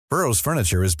Burrow's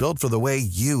furniture is built for the way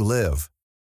you live.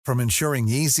 From ensuring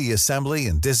easy assembly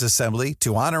and disassembly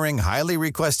to honoring highly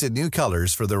requested new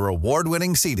colors for their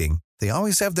award-winning seating, they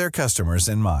always have their customers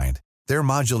in mind. Their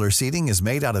modular seating is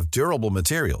made out of durable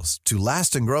materials to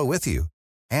last and grow with you.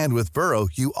 And with Burrow,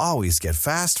 you always get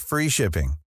fast, free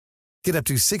shipping. Get up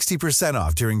to 60%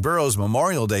 off during Burrow's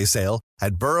Memorial Day sale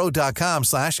at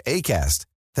burrow.com/ACAST.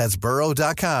 That's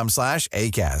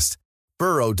burrow.com/ACAST.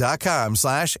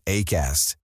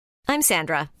 burrow.com/ACAST. I'm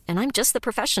Sandra, and I'm just the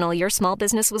professional your small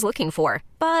business was looking for.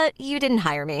 But you didn't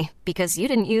hire me because you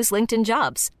didn't use LinkedIn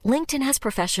Jobs. LinkedIn has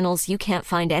professionals you can't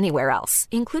find anywhere else,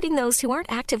 including those who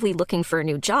aren't actively looking for a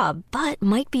new job, but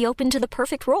might be open to the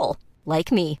perfect role,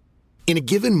 like me. In a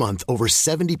given month, over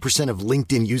 70% of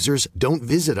LinkedIn users don't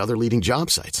visit other leading job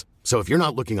sites. So if you're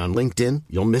not looking on LinkedIn,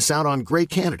 you'll miss out on great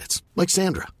candidates like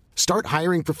Sandra. Start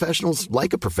hiring professionals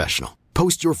like a professional.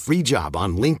 Post your free job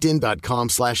on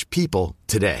linkedin.com/people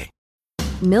today.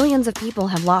 Millions of people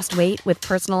have lost weight with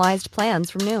personalized plans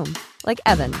from Noom. Like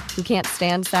Evan, who can't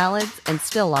stand salads and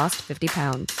still lost 50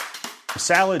 pounds.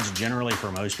 Salads generally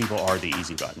for most people are the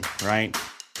easy button, right?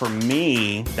 For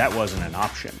me, that wasn't an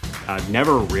option. I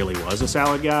never really was a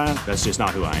salad guy. That's just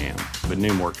not who I am. But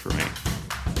Noom worked for me.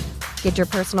 Get your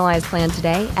personalized plan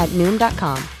today at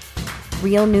Noom.com.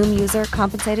 Real Noom user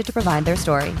compensated to provide their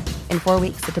story. In 4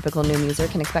 weeks, the typical Noom user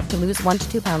can expect to lose 1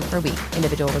 to 2 pounds per week.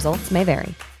 Individual results may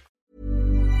vary.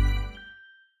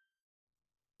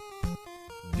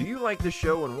 Do you like the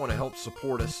show and want to help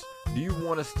support us? Do you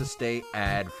want us to stay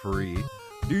ad-free?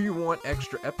 Do you want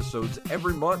extra episodes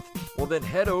every month? Well, then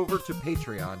head over to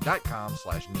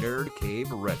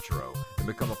patreon.com/nerdcaveretro and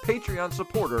become a Patreon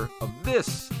supporter of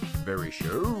this very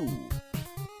show.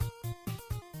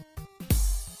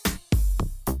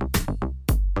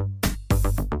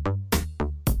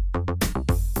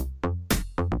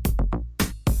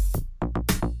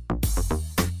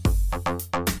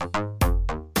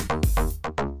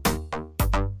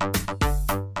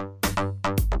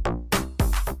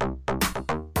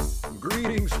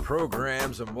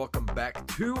 Programs, and welcome back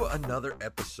to another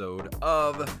episode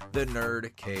of the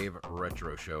Nerd Cave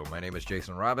Retro Show. My name is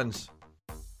Jason Robbins.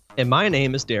 And my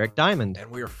name is Derek Diamond.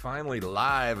 And we are finally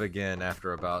live again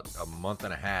after about a month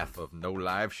and a half of no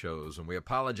live shows, and we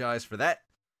apologize for that.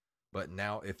 But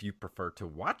now, if you prefer to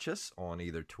watch us on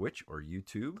either Twitch or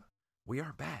YouTube, we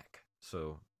are back.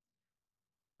 So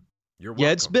you're welcome.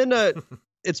 Yeah,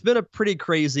 it's been a pretty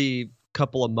crazy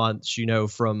couple of months,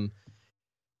 from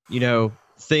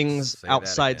things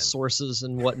outside sources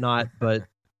and whatnot, but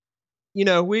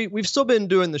we've still been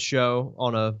doing the show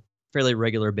on a fairly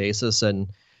regular basis,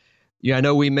 and I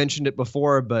know we mentioned it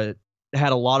before, but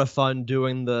had a lot of fun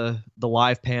doing the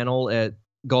live panel at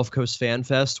Gulf Coast Fan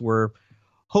Fest. We're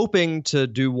hoping to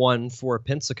do one for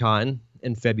Pensacon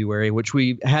in February, which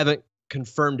we haven't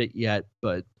confirmed it yet,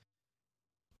 but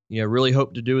really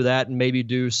hope to do that and maybe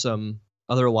do some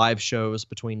other live shows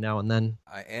between now and then.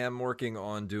 I am working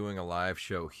on doing a live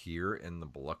show here in the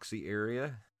Biloxi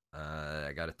area.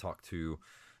 I got to talk to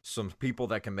some people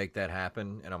that can make that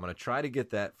happen, and I'm going to try to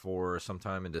get that for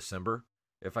sometime in December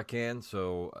if I can.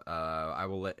 So I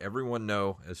will let everyone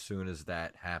know as soon as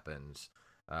that happens.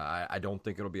 I don't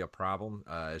think it'll be a problem.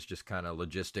 It's just kind of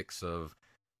logistics of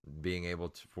being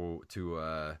able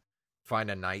to find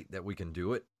a night that we can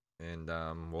do it. And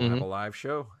we'll have a live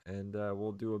show, and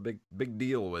we'll do a big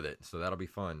deal with it. So that'll be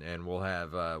fun, and we'll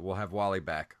have Wally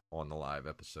back on the live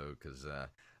episode because I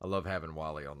love having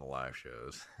Wally on the live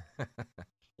shows.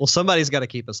 Well, somebody's got to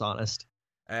keep us honest.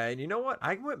 And you know what?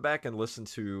 I went back and listened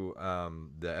to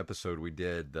the episode we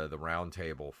did, the round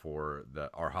table for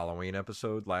our Halloween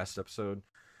episode, last episode.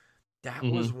 That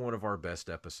was one of our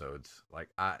best episodes. Like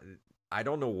I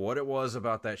don't know what it was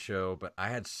about that show, but I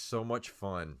had so much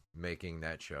fun making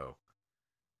that show.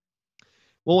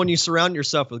 Well, when you surround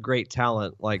yourself with great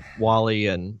talent like Wally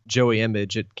and Joey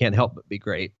Image, it can't help but be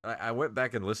great. I went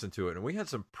back and listened to it, and we had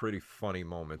some pretty funny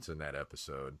moments in that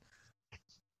episode.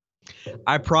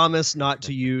 I promise not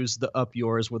to use the "up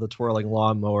yours with a twirling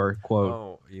lawnmower"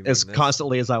 quote as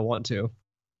constantly as I want to.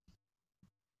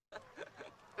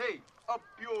 Hey, up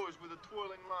yours with a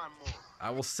twirling lawnmower. I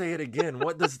will say it again.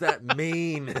 What does that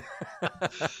mean? The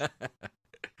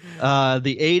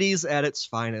 80s at its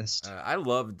finest. I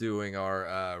love doing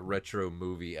our retro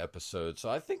movie episodes, so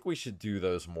I think we should do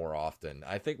those more often.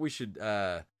 I think we should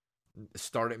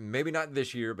start it, maybe not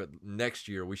this year, but next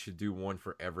year we should do one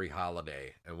for every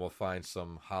holiday, and we'll find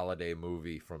some holiday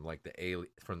movie from like the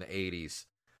 80s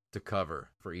to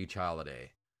cover for each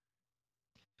holiday.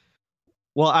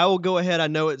 Well, I will go ahead. I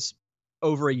know it's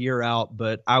over a year out,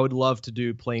 but I would love to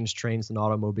do Planes, Trains, and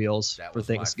Automobiles for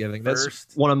Thanksgiving. That's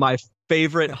one of my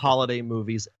favorite holiday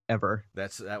movies ever.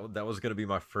 That was going to be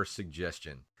my first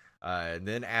suggestion. And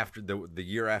then after the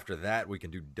year after that, we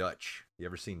can do Dutch. You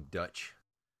ever seen Dutch?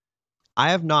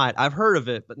 I have not. I've heard of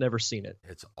it, but never seen it.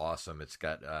 It's awesome. It's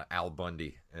got Al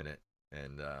Bundy in it.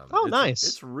 And nice.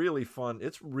 It's really fun.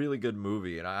 It's a really good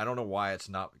movie, and I don't know why it's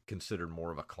not considered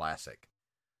more of a classic.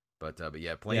 But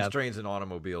yeah, Planes, Trains, and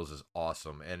Automobiles is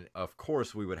awesome. And of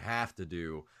course, we would have to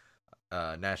do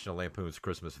National Lampoon's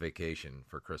Christmas Vacation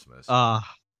for Christmas. Of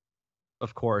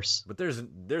course. But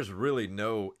there's really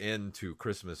no end to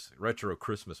retro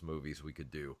Christmas movies we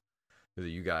could do.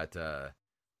 You got The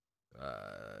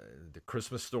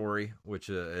Christmas Story, which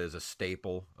is a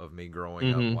staple of me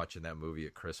growing up watching that movie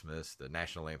at Christmas. The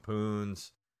National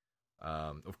Lampoons,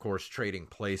 of course, Trading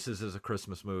Places is a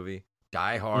Christmas movie.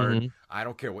 Die Hard. I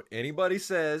don't care what anybody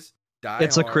says.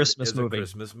 It's a Christmas movie. A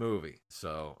Christmas movie.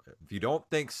 So if you don't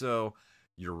think so,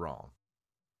 you're wrong.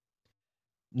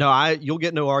 No, you'll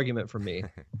get no argument from me.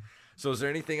 So is there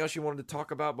anything else you wanted to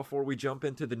talk about before we jump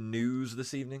into the news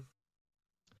this evening?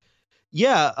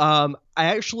 Yeah, I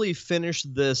actually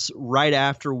finished this right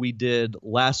after we did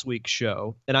last week's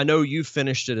show, and I know you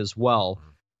finished it as well.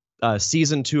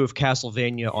 Season 2 of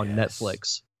Castlevania on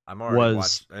Netflix. I'm already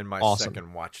in my awesome.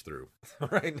 second watch through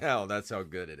right now. That's how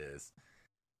good it is.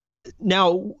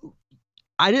 Now,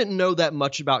 I didn't know that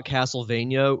much about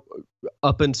Castlevania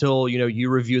up until, you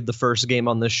reviewed the first game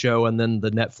on this show, and then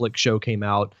the Netflix show came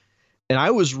out. And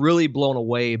I was really blown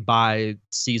away by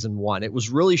season 1. It was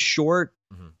really short,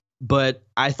 but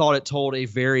I thought it told a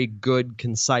very good,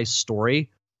 concise story.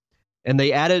 And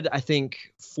they added, I think,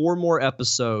 4 more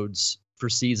episodes for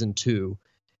season 2.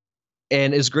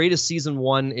 And as great as season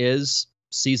 1 is,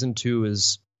 season 2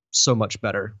 is so much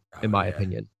better, in my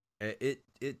opinion.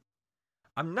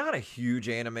 I'm not a huge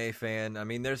anime fan. I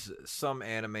mean, there's some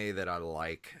anime that I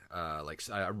like.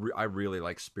 I really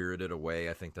like Spirited Away.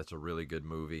 I think that's a really good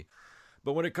movie.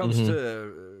 But when it comes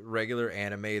to regular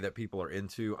anime that people are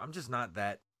into, I'm just not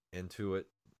that into it.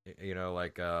 I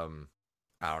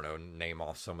don't know, name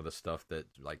off some of the stuff that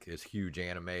is huge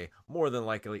anime. More than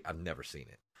likely, I've never seen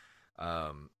it.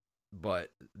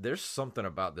 But there's something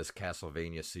about this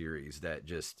Castlevania series that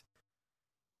just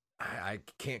I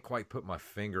can't quite put my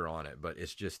finger on it, but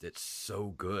it's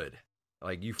so good.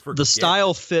 You forget the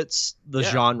style fits the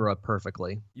genre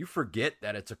perfectly. You forget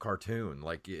that it's a cartoon.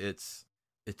 It's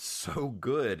so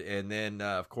good. And then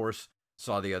of course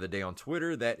saw the other day on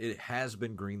Twitter that it has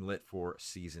been greenlit for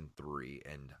season 3,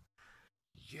 and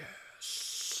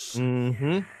yes.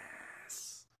 And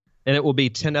it will be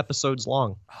 10 episodes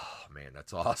long. Oh man,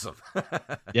 that's awesome.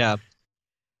 Yeah.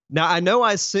 Now I know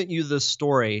I sent you this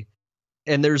story,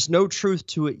 and there's no truth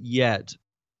to it yet,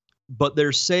 but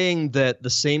they're saying that the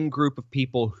same group of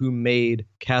people who made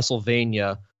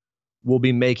Castlevania will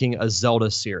be making a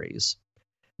Zelda series.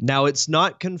 Now, it's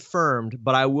not confirmed,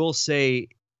 but I will say,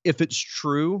 if it's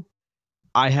true,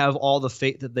 I have all the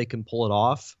faith that they can pull it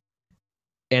off.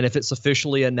 And if it's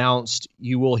officially announced,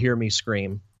 you will hear me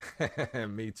scream.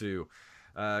 Me too.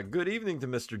 Good evening to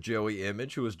Mr. Joey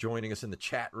Image, who is joining us in the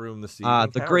chat room this evening.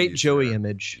 The great Joey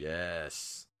Image.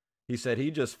 Yes. He said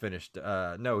he just finished.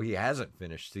 No, he hasn't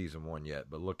finished season 1 yet,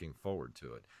 but looking forward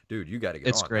to it. Dude, you got to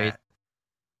get on great. that.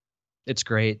 It's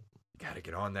great. You got to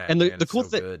get on that. And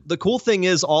the cool thing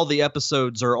is all the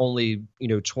episodes are only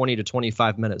 20 to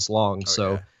 25 minutes long,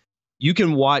 you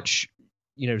can watch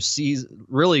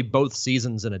really both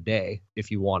seasons in a day if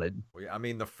you wanted. I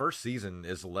mean, the first season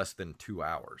is less than 2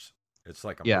 hours. It's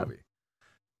like a movie.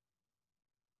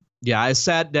 Yeah, I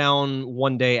sat down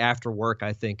one day after work,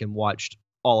 I think, and watched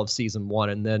all of season 1,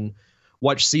 and then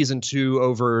watched season 2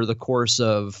 over the course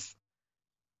of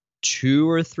 2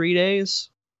 or 3 days.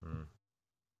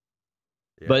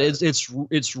 Yeah. But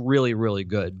it's really, really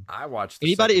good. I watched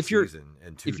the second season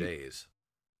in 2 days.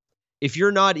 If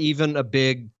you're not even a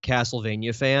big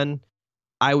Castlevania fan,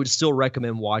 I would still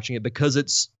recommend watching it because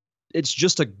it's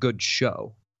just a good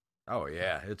show. Oh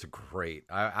yeah, it's great.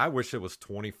 I wish it was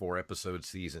 24 episode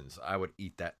seasons. I would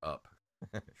eat that up.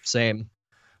 Same.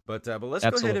 But let's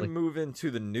go ahead and move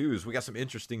into the news. We got some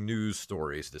interesting news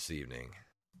stories this evening.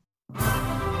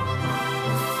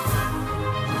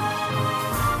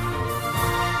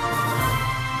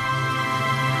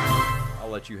 I'll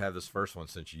let you have this first one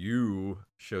since you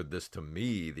showed this to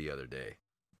me the other day.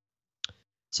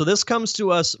 So this comes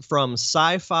to us from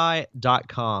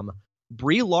sci-fi.com.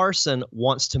 Brie Larson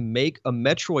wants to make a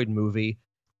Metroid movie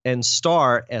and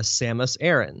star as Samus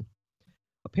Aran.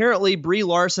 Apparently, Brie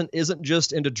Larson isn't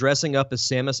just into dressing up as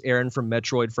Samus Aran from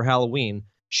Metroid for Halloween.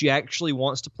 she actually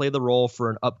wants to play the role for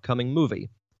an upcoming movie,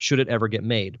 should it ever get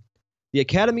made. The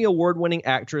Academy Award-winning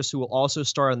actress, who will also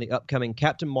star in the upcoming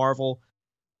Captain Marvel,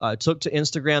 took to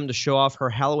Instagram to show off her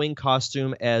Halloween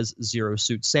costume as Zero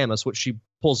Suit Samus, which she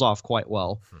pulls off quite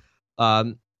well.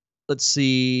 Let's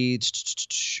see.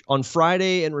 On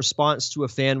Friday, in response to a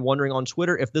fan wondering on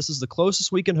Twitter if this is the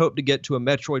closest we can hope to get to a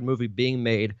Metroid movie being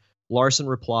made, Larson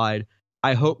replied,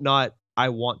 "I hope not. I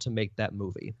want to make that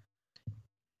movie."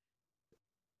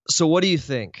 So what do you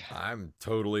think? I'm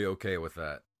totally okay with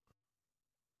that.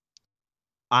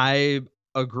 I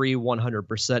agree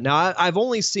 100%. Now, I've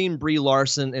only seen Brie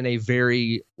Larson in a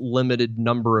very limited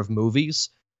number of movies.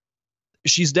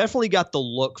 She's definitely got the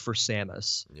look for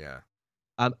Samus. Yeah.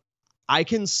 I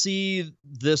can see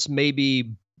this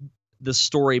maybe the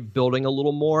story building a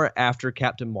little more after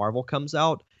Captain Marvel comes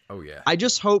out. Oh, yeah. I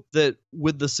just hope that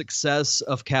with the success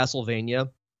of Castlevania,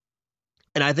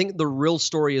 and I think the real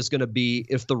story is going to be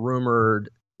if the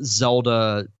rumored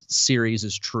Zelda series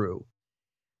is true.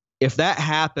 If that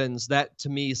happens, that to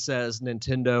me says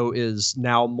Nintendo is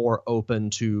now more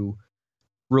open to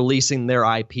releasing their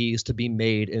IPs to be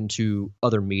made into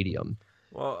other medium.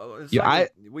 Well, it's Yeah,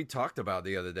 like we talked about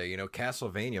the other day. You know,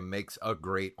 Castlevania makes a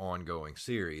great ongoing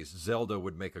series. Zelda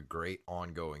would make a great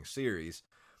ongoing series.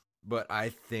 But I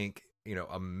think, you know,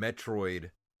 a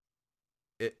Metroid,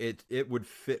 it would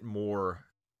fit more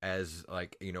as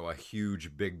like, you know, a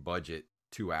huge, big budget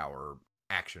 2-hour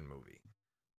action movie.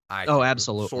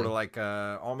 Absolutely. Sort of like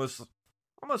almost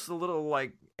a little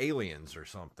like Aliens or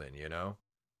something, you know?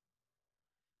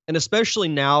 And especially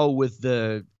now with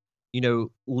the, you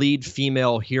know, lead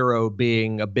female hero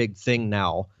being a big thing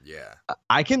now. Yeah.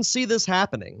 I can see this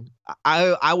happening.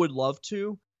 I would love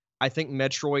to. I think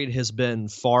Metroid has been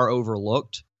far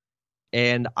overlooked.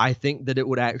 And I think that it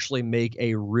would actually make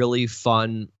a really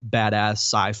fun, badass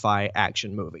sci-fi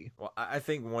action movie. Well, I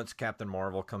think once Captain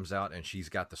Marvel comes out and she's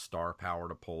got the star power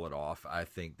to pull it off, I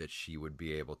think that she would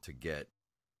be able to get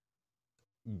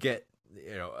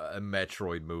you know, a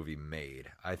Metroid movie made.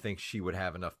 I think she would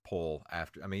have enough pull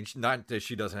after. I mean, not that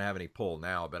she doesn't have any pull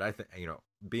now, but I think, you know,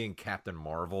 being Captain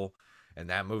Marvel and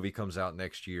that movie comes out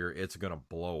next year, it's going to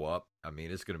blow up. I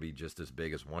mean, it's going to be just as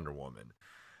big as Wonder Woman.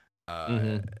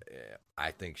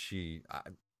 I think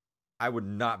I would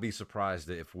not be surprised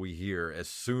if we hear as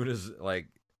soon as, like,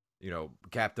 you know,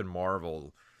 Captain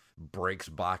Marvel breaks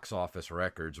box office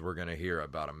records, we're going to hear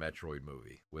about a Metroid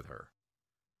movie with her.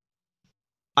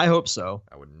 I hope so.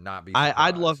 I would not be surprised.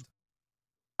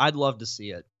 I'd love to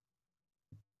see it.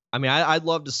 I mean, I'd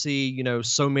love to see, you know,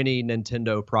 so many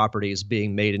Nintendo properties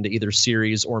being made into either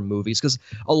series or movies, because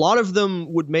a lot of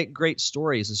them would make great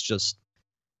stories. It's just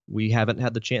we haven't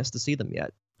had the chance to see them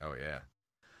yet. Oh, yeah.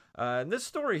 And this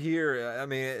story here, I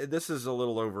mean, this is a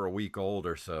little over a week old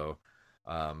or so,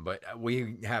 but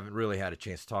we haven't really had a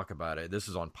chance to talk about it. This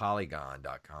is on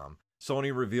Polygon.com.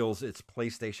 Sony reveals its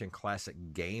PlayStation Classic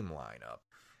game lineup.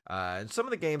 And some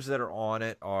of the games that are on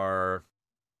it are...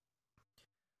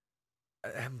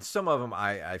 some of them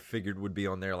I figured would be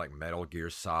on there, like Metal Gear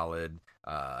Solid,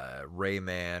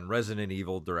 Rayman, Resident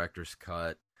Evil Director's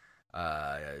Cut,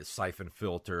 Siphon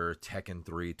Filter, Tekken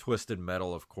 3, Twisted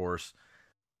Metal, of course.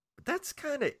 But that's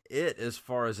kind of it as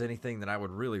far as anything that I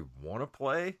would really want to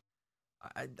play.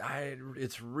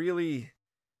 It's really...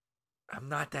 I'm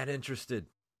not that interested.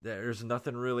 There's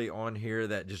nothing really on here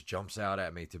that just jumps out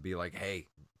at me to be like, hey,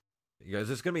 you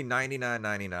guys, it's going to be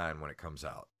 $99.99 when it comes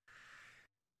out.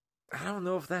 I don't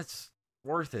know if that's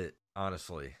worth it,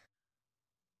 honestly.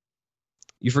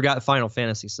 You forgot Final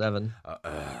Fantasy VII.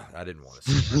 I didn't want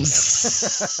to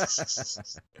see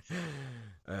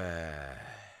that.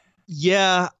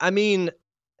 Yeah, I mean,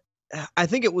 I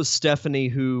think it was Stephanie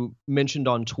who mentioned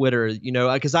on Twitter, you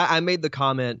know, because I made the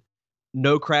comment,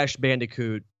 no Crash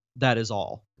Bandicoot, that is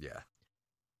all. Yeah.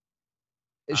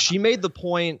 She made the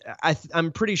point,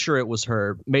 I'm pretty sure it was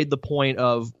her, made the point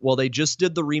of, well, they just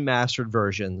did the remastered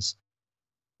versions.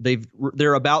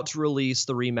 They're about to release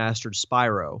the remastered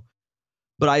Spyro.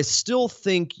 But I still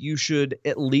think you should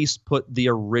at least put the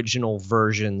original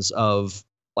versions of,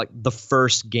 like, the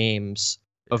first games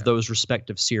of those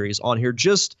respective series on here,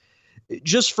 just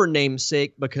for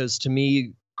namesake, because to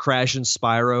me, Crash and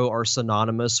Spyro are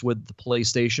synonymous with the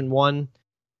PlayStation 1.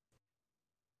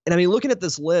 And I mean, looking at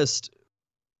this list,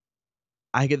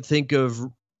 I could think of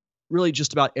really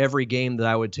just about every game that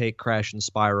I would take Crash and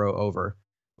Spyro over.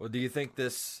 Well, do you think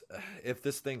if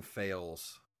this thing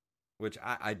fails, which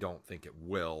I don't think it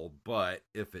will, but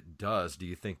if it does, do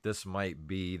you think this might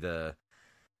be the,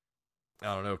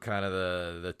 I don't know, kind of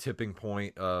the tipping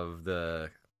point of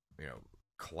the, you know,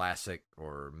 classic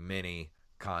or mini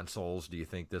consoles, do you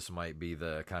think this might be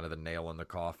the kind of the nail in the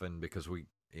coffin because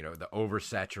the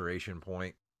oversaturation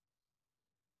point?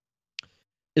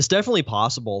 It's definitely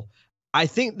possible. I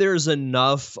think there's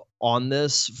enough on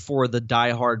this for the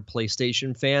diehard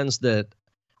PlayStation fans that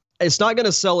it's not going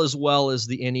to sell as well as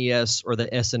the NES or the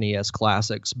SNES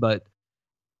classics, but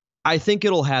I think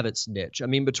it'll have its niche. I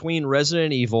mean, between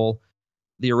Resident Evil,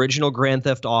 the original Grand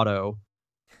Theft Auto,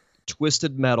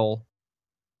 Twisted Metal,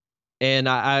 and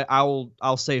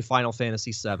I'll say Final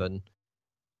Fantasy VII,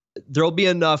 there'll be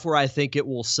enough where I think it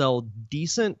will sell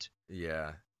decent.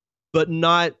 Yeah. But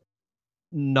not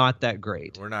that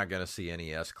great. We're not going to see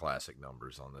NES classic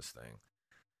numbers on this thing.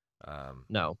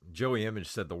 No. Joey Image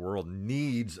said the world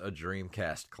needs a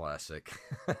Dreamcast classic.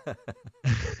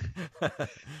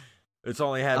 It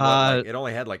only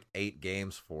had like 8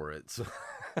 games for it. So.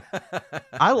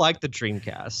 I like the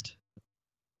Dreamcast.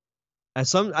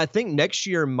 I think next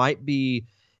year might be.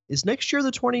 Is next year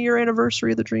the 20-year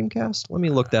anniversary of the Dreamcast? Let me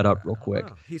look that up real quick,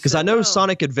 because I know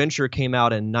Sonic Adventure came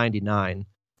out in '99.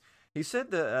 He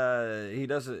said that he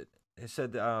doesn't. He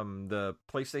said the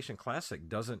PlayStation Classic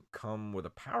doesn't come with a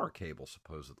power cable,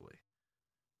 supposedly.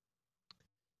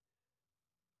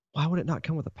 Why would it not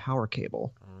come with a power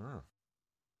cable? I don't know.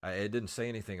 It didn't say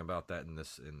anything about that in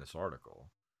this article.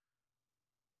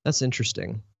 That's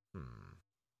interesting.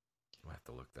 I'll have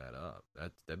to look that up.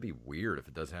 That'd be weird if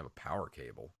it doesn't have a power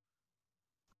cable.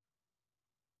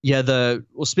 Yeah.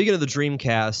 Speaking of the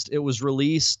Dreamcast, it was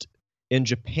released in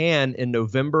Japan in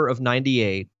November of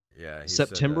 '98. Yeah.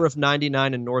 September of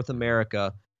 '99 in North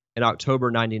America, and October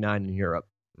 '99 in Europe.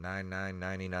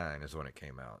 9/9/99 is when it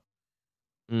came out.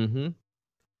 Mm-hmm.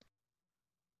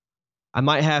 I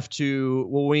might have to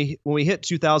when we hit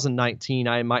 2019,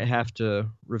 I might have to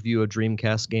review a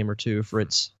Dreamcast game or two for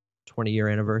its 20-year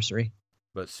anniversary.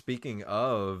 But speaking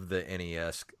of the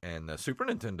NES and the Super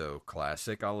Nintendo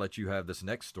Classic, I'll let you have this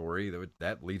next story.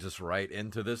 That leads us right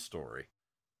into this story.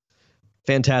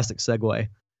 Fantastic segue.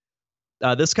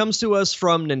 This comes to us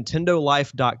from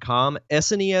NintendoLife.com.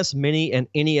 SNES Mini and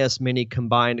NES Mini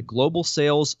combined global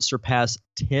sales surpass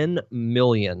 10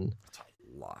 million. That's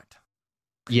a lot.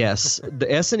 Yes, the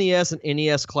SNES and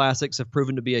NES classics have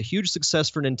proven to be a huge success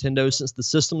for Nintendo since the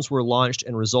systems were launched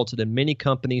and resulted in many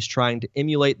companies trying to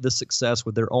emulate this success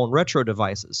with their own retro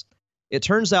devices. It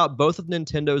turns out both of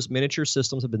Nintendo's miniature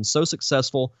systems have been so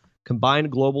successful,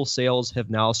 combined global sales have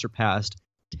now surpassed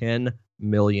 10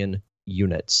 million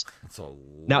units. That's a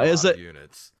lot of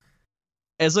units.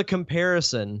 As a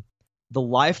comparison, the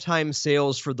lifetime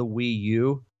sales for the Wii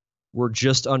U were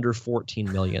just under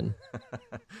 14 million.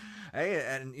 Hey,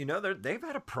 and they've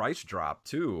had a price drop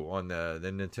too on the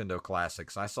Nintendo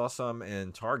Classics. I saw some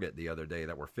in Target the other day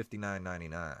that were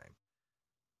 $59.99.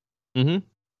 Mm-hmm.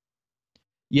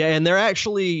 Yeah, and they're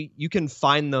actually, you can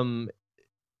find them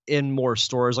in more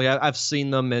stores. Like I've seen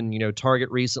them in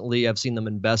Target recently. I've seen them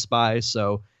in Best Buy.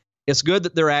 So it's good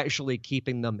that they're actually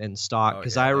keeping them in stock,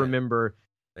 because I remember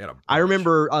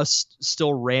us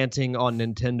still ranting on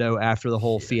Nintendo after the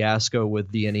whole fiasco with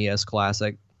the NES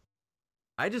Classic.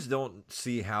 I just don't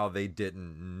see how they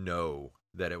didn't know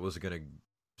that it was going to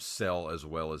sell as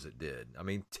well as it did. I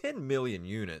mean, 10 million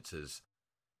units is,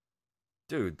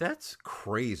 dude, that's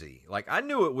crazy. Like, I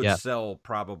knew it would sell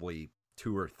probably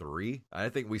 2 or 3. I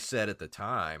think we said at the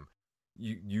time,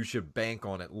 you should bank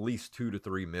on at least 2 to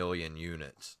 3 million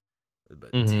units.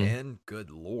 But 10, good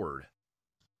Lord.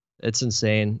 It's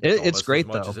insane. It's great,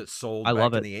 though. As much as it sold I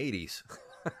love back it. in the 80s.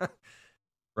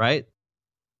 Right?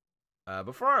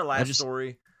 Before our last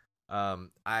story,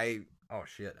 I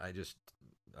just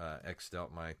X'd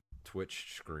out my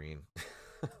Twitch screen.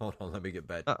 Hold on, let me get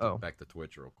back to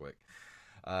Twitch real quick.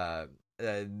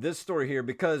 This story here,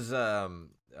 because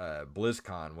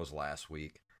BlizzCon was last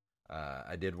week,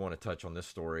 I did want to touch on this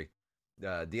story.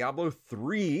 Diablo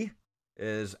 3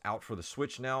 is out for the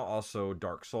Switch now, also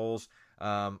Dark Souls.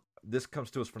 This comes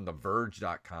to us from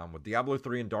TheVerge.com. With Diablo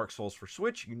 3 and Dark Souls for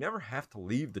Switch, you never have to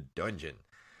leave the dungeon.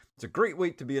 It's a great way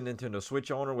to be a Nintendo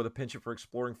Switch owner with a penchant for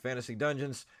exploring fantasy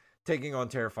dungeons, taking on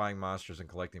terrifying monsters, and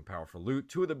collecting powerful loot.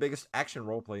 2 of the biggest action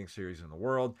role-playing series in the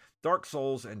world, Dark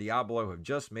Souls and Diablo, have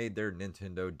just made their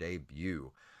Nintendo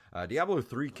debut. Diablo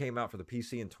 3 came out for the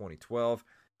PC in 2012.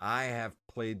 I have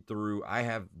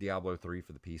Diablo 3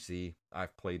 for the PC.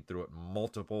 I've played through it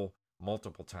multiple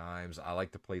times. I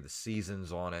like to play the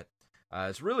seasons on it.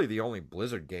 It's really the only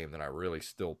Blizzard game that I really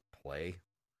still play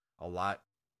a lot.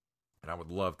 And I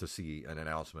would love to see an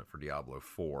announcement for Diablo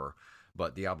 4.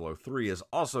 But Diablo 3 is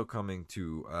also coming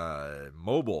to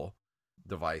mobile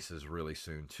devices really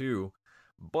soon too.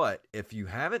 But if you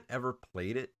haven't ever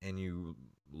played it and you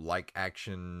like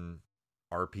action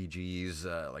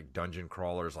RPGs, like dungeon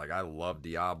crawlers. Like I love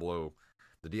Diablo,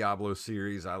 the Diablo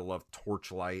series. I love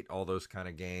Torchlight, all those kind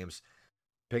of games.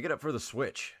 Pick it up for the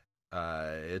Switch.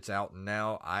 It's out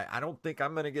now. I don't think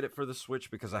I'm going to get it for the Switch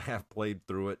because I have played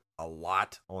through it a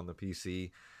lot on the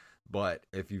PC. But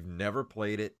if you've never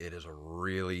played it, it is a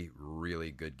really,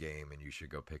 really good game, and you should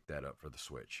go pick that up for the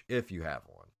Switch if you have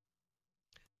one.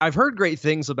 I've heard great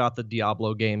things about the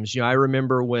Diablo games. I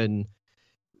remember when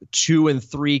 2 and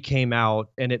 3 came out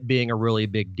and it being a really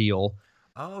big deal.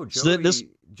 Oh,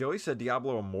 Joey said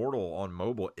Diablo Immortal on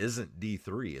mobile isn't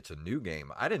D3. It's a new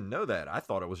game. I didn't know that. I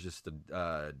thought it was just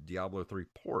a Diablo 3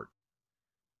 port.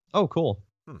 Oh, cool.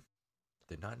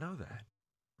 Did not know that.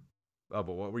 Oh,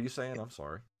 but what were you saying? I'm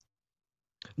sorry.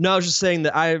 No, I was just saying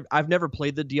that I've never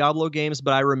played the Diablo games,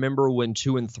 but I remember when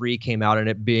 2 and 3 came out and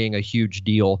it being a huge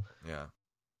deal. Yeah.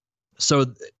 So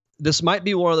this might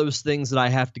be one of those things that I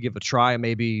have to give a try,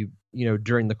 maybe,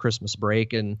 during the Christmas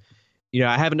break. And,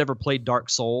 I haven't ever played Dark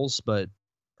Souls, but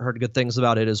heard good things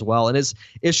about it as well. And it's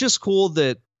just cool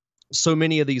that so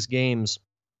many of these games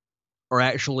are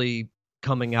actually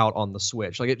coming out on the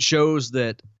Switch. Like, it shows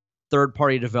that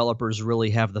third-party developers really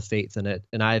have the faith in it.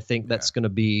 And I think that's going to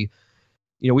be,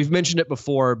 we've mentioned it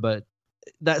before, but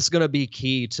that's going to be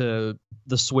key to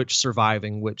the Switch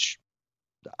surviving, which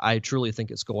I truly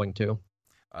think it's going to.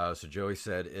 So Joey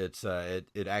said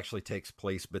it actually takes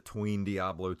place between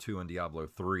Diablo 2 and Diablo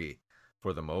 3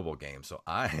 for the mobile game. So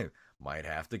I might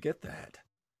have to get that.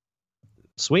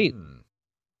 Sweet.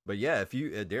 But yeah,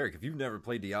 Derek, if you've never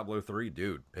played Diablo 3,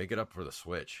 dude, pick it up for the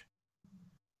Switch.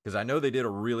 Because I know they did a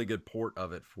really good port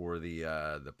of it for the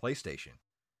PlayStation.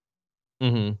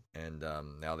 Mm-hmm. And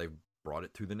now they've brought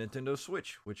it to the Nintendo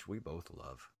Switch, which we both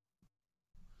love.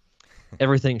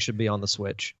 Everything should be on the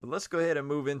Switch. But let's go ahead and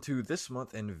move into this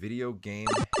month in video game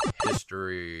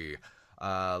history.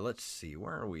 Let's see,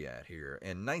 where are we at here?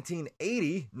 In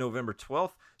 1980, November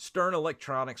 12th, Stern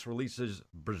Electronics releases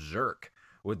Berserk,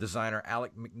 with designer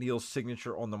Alec McNeil's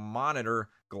signature on the monitor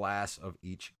glass of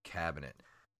each cabinet.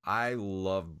 I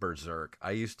love Berserk.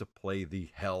 I used to play the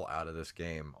hell out of this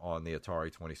game on the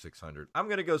Atari 2600. I'm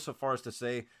going to go so far as to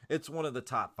say it's one of the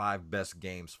top 5 best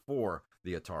games for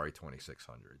the Atari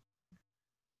 2600.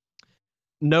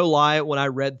 No lie, when I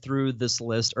read through this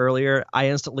list earlier, I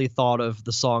instantly thought of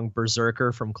the song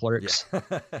Berserker from Clerks.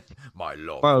 Yeah. My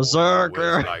love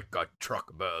Berserker is like a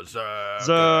truck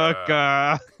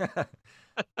berserker.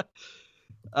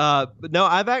 But no,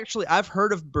 I've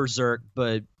heard of Berserk,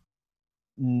 but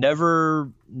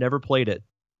never played it.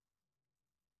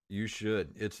 You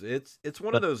should. It's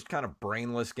one of those kind of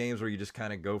brainless games where you just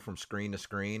kind of go from screen to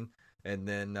screen, and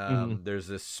then there's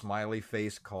this smiley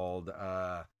face called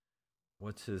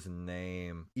what's his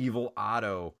name? Evil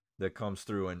Otto that comes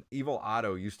through, and Evil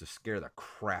Otto used to scare the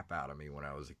crap out of me when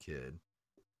I was a kid.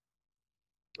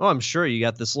 Oh, I'm sure you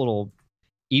got this little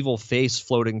evil face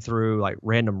floating through like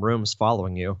random rooms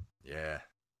following you. Yeah.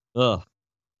 Ugh.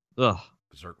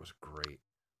 Berserk was great.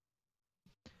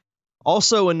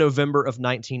 Also in November of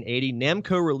 1980,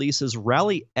 Namco releases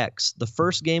Rally X, the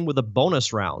first game with a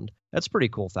bonus round. That's a pretty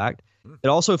cool fact. It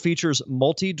also features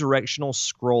multi-directional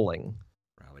scrolling.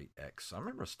 Rally X. I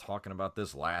remember us talking about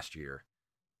this last year.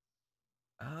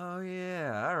 Oh,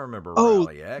 yeah. I remember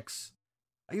Rally X.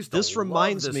 This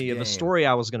reminds me of a story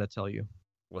I was going to tell you.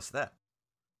 What's that?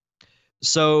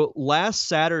 So last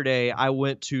Saturday, I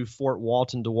went to Fort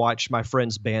Walton to watch my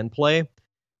friend's band play.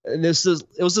 And it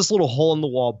was this little hole in the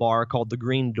wall bar called the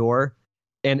Green Door.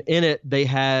 And in it, they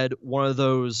had one of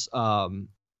those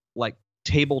like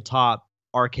tabletop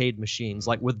arcade machines,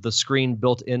 like with the screen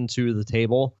built into the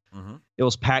table. Mm-hmm. It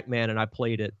was Pac-Man, and I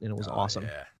played it, and it was awesome.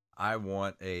 Yeah. I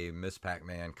want a Miss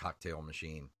Pac-Man cocktail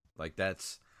machine. Like,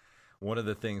 that's one of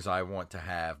the things I want to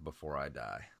have before I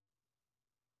die.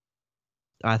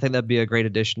 I think that'd be a great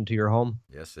addition to your home.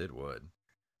 Yes, it would.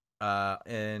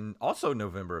 And also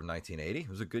November of 1980, it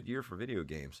was a good year for video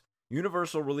games.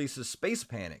 Universal releases Space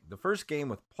Panic, the first game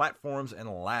with platforms and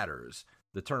ladders.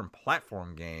 The term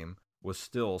platform game was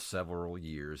still several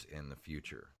years in the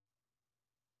future.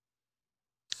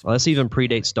 Well, this even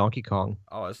predates Donkey Kong.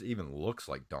 Oh, this even looks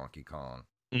like Donkey Kong.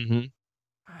 Mm-hmm.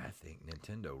 I think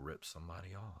Nintendo ripped somebody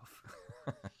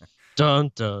off.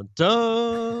 Dun, dun,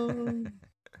 dun.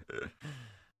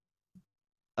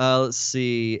 Let's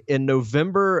see. In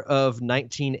November of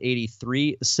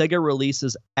 1983, Sega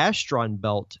releases Astron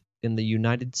Belt in the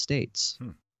United States.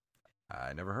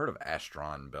 I never heard of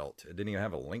Astron Belt. It didn't even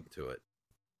have a link to it.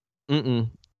 Mm-mm.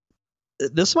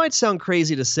 This might sound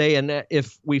crazy to say, and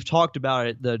if we've talked about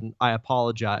it, then I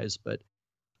apologize, but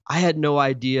I had no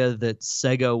idea that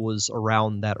Sega was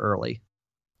around that early.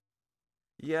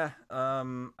 Yeah,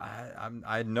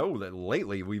 I know that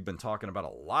lately we've been talking about a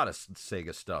lot of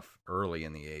Sega stuff early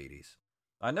in the 80s.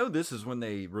 I know this is when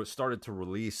they started to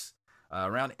release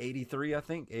around 83, I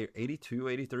think 82,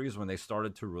 83 is when they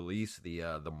started to release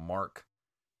the Mark,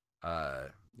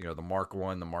 the Mark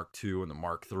 1, the Mark 2, and the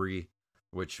Mark 3,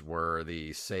 which were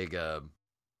the Sega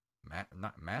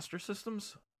not Master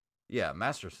Systems? Yeah,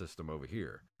 Master System over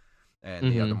here.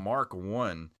 And the Mark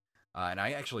 1, and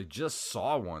I actually just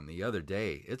saw one the other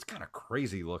day. It's kind of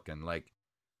crazy looking. Like,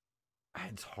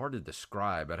 it's hard to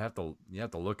describe. You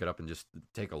have to look it up and just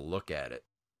take a look at it.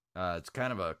 It's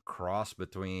kind of a cross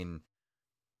between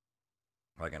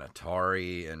like an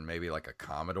Atari and maybe like a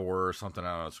Commodore or something. I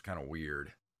don't know. It's kind of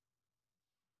weird.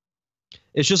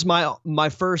 It's just my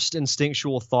first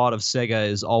instinctual thought of Sega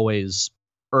is always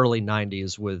early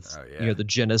 90s with the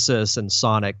Genesis and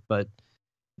Sonic, but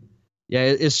yeah,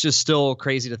 it's just still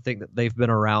crazy to think that they've been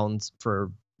around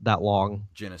for that long.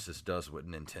 Genesis does what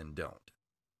Nintendo don't.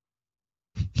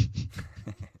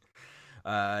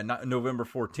 November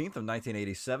 14th of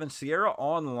 1987, Sierra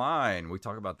Online, we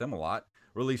talk about them a lot,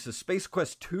 releases Space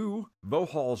Quest II,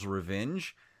 Vohal's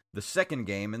Revenge, the second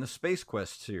game in the Space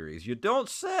Quest series. You don't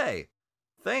say.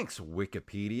 Thanks,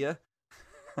 Wikipedia.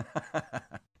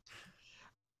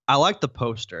 I like the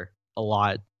poster a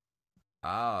lot.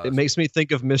 It makes me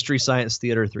think of Mystery Science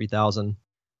Theater 3000.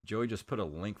 Joey just put a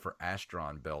link for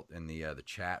Astron Belt in the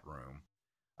chat room.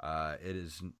 It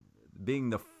is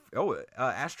being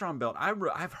Astron Belt.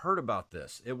 I've heard about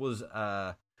this. It was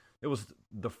the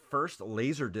first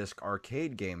Laserdisc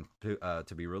arcade game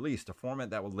to be released, a format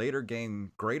that would later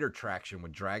gain greater traction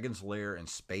with Dragon's Lair and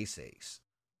Space Ace.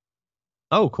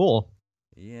 Oh, cool.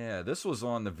 Yeah, this was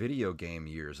on the video game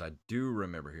years. I do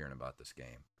remember hearing about this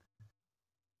game.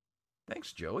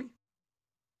 Thanks, Joey.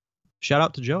 Shout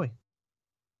out to Joey.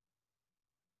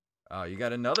 You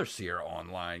got another Sierra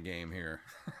Online game here.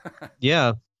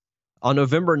 Yeah. On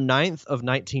November 9th of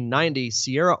 1990,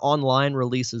 Sierra Online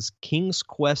releases King's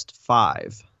Quest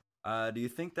V. Do you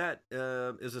think that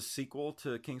is a sequel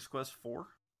to King's Quest IV?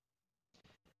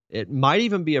 It might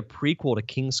even be a prequel to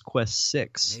King's Quest VI.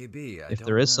 Maybe, if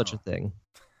there is such a thing.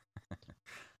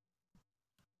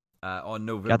 On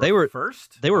November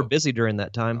 1st? They were busy during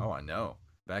that time. Oh, I know.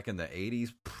 Back in the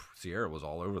 80s, Sierra was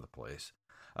all over the place.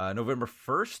 November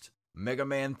 1st, Mega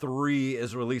Man 3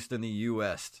 is released in the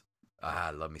U.S.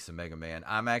 I love me some Mega Man.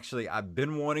 I've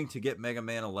been wanting to get Mega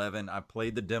Man 11. I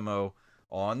played the demo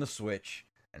on the Switch,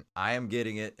 and I am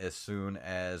getting it as soon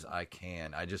as I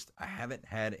can. I haven't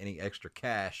had any extra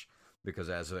cash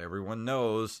because, as everyone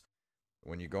knows,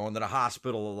 when you go into the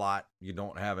hospital a lot, you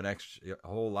don't have a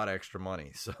whole lot of extra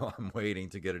money. So I'm waiting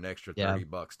to get an extra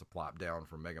 $30 to plop down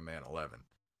for Mega Man 11.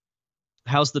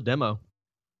 How's the demo?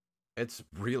 It's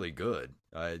really good.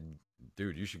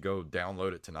 Dude, you should go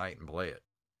download it tonight and play it.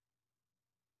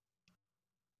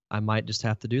 I might just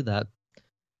have to do that.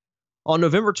 On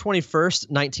November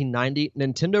 21st, 1990,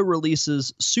 Nintendo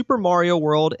releases Super Mario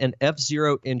World and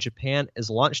F-Zero in Japan as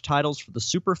launch titles for the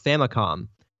Super Famicom.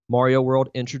 Mario World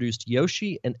introduced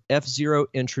Yoshi, and F-Zero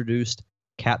introduced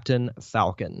Captain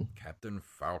Falcon. Captain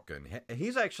Falcon.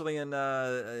 He's actually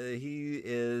he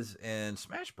is in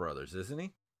Smash Brothers, isn't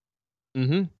he?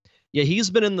 Mm-hmm. Yeah, he's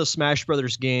been in the Smash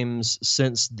Brothers games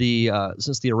since the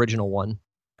original one.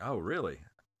 Oh, really?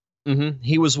 Mm-hmm.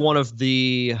 He was one of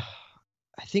the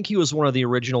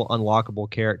original unlockable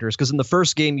characters, because in the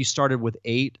first game you started with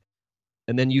 8,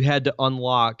 and then you had to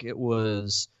unlock, it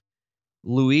was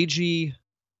Luigi,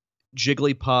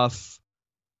 Jigglypuff,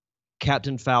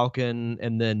 Captain Falcon,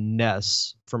 and then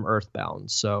Ness from Earthbound.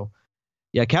 So,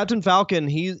 yeah, Captain Falcon,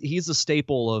 he's a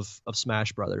staple of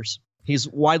Smash Brothers. He's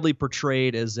widely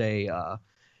portrayed as a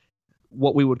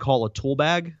what we would call a tool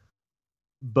bag,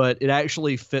 but it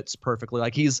actually fits perfectly.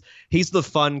 Like he's the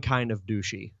fun kind of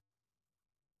douchey.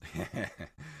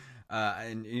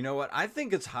 And you know what? I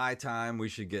think it's high time we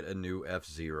should get a new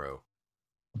F-Zero.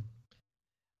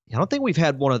 I don't think we've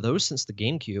had one of those since the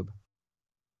GameCube.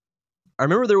 I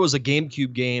remember there was a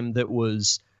GameCube game that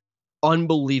was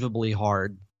unbelievably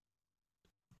hard.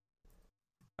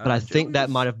 But I think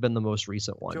that might have been the most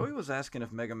recent one. Joey was asking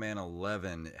if Mega Man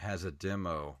 11 has a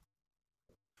demo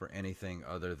for anything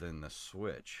other than the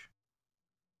Switch.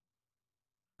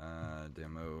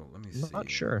 Demo, let me see. I'm not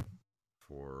sure.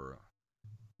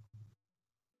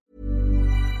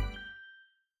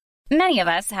 Many of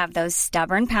us have those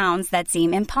stubborn pounds that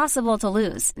seem impossible to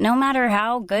lose, no matter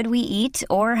how good we eat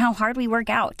or how hard we work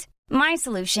out. My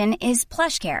solution is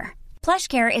PlushCare.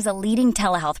 PlushCare is a leading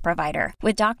telehealth provider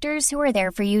with doctors who are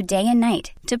there for you day and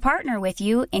night to partner with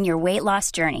you in your weight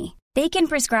loss journey. They can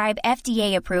prescribe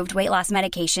FDA-approved weight loss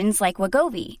medications like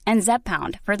Wegovy and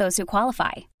Zepbound for those who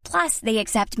qualify. Plus, they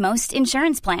accept most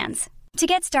insurance plans. To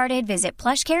get started, visit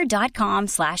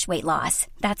plushcare.com/weightloss.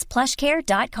 That's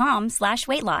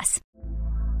plushcare.com/weightloss.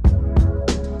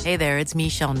 Hey there, it's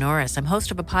Michelle Norris. I'm host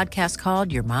of a podcast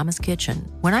called Your Mama's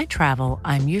Kitchen. When I travel,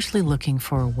 I'm usually looking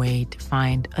for a way to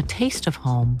find a taste of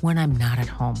home when I'm not at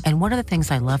home. And one of the things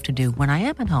I love to do when I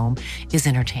am at home is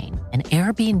entertain. And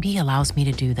Airbnb allows me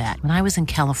to do that. When I was in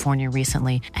California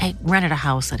recently, I rented a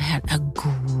house that had a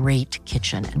great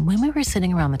kitchen. And when we were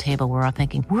sitting around the table, we were all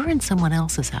thinking, we're in someone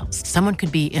else's house. Someone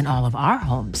could be in all of our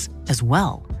homes as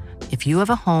well. If you have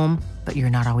a home, but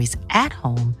you're not always at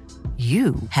home,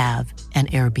 you have an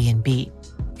Airbnb.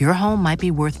 Your home might be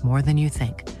worth more than you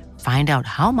think. Find out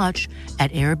how much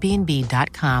at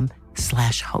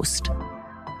airbnb.com/host.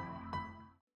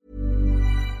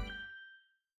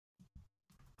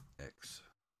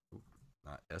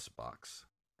 Not S-Box.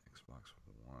 Xbox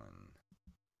One.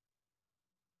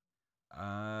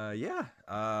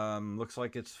 Looks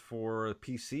like it's for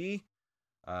PC,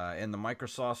 in the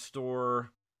Microsoft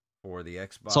Store, for the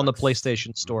Xbox. It's on the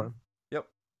PlayStation Store. Mm-hmm. Yep.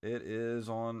 It is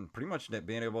on pretty much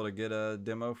being able to get a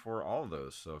demo for all of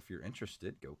those. So if you're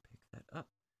interested, go pick that up.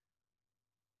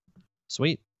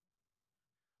 Sweet.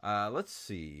 Let's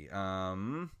see.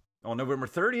 On November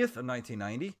 30th of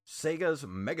 1990, Sega's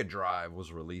Mega Drive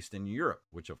was released in Europe,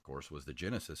 which of course was the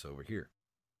Genesis over here.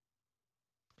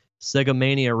 Sega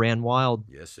Mania ran wild.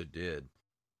 Yes, it did.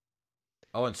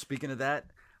 Oh, and speaking of that,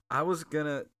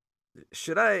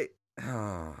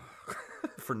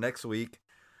 for next week,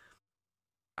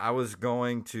 I was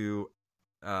going to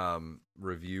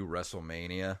review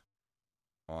WrestleMania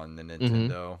on the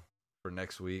Nintendo for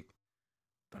next week,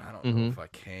 but I don't know if I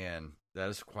can. That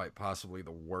is quite possibly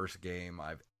the worst game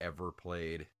I've ever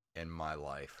played in my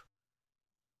life.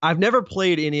 I've never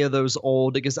played any of those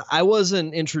old, because I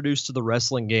wasn't introduced to the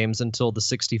wrestling games until the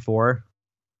 64.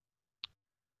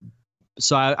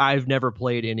 So I've never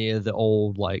played any of the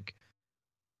old, like,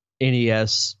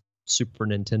 NES, Super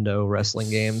Nintendo wrestling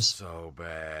games. So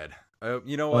bad.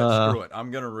 You know what? Screw it. I'm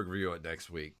going to review it next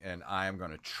week, and I am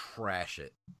going to trash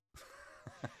it.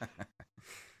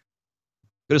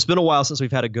 But it's been a while since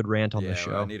we've had a good rant on this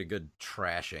show. I need a good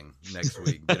trashing next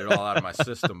week. Get it all out of my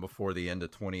system before the end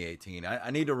of 2018. I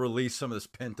need to release some of this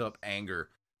pent-up anger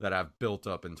that I've built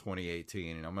up in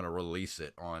 2018, and I'm going to release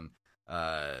it on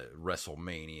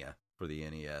WrestleMania for the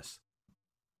NES.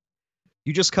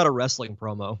 You just cut a wrestling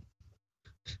promo.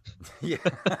 Yeah.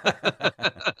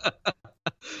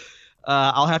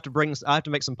 I have to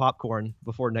make some popcorn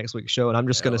before next week's show, and I'm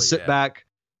just going to sit back,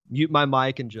 mute my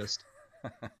mic, and just...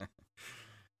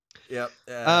 Yep.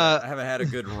 I haven't had a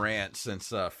good rant since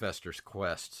Fester's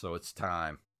Quest, so it's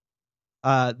time.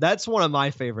 That's one of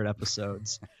my favorite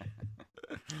episodes.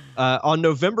 On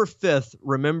November 5th,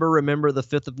 remember the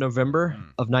 5th of November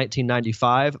of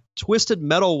 1995, Twisted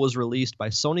Metal was released by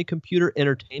Sony Computer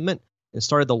Entertainment and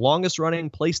started the longest-running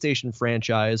PlayStation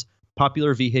franchise,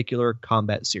 Popular Vehicular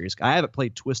Combat Series. I haven't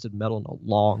played Twisted Metal in a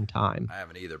long time. I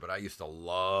haven't either, but I used to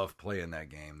love playing that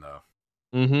game, though.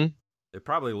 Mm-hmm. It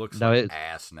probably looks like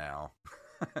ass now.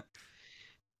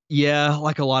 Yeah,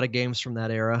 like a lot of games from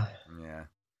that era. Yeah.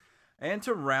 And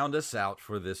to round us out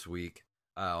for this week,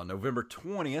 on November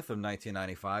 20th of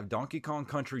 1995, Donkey Kong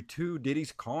Country 2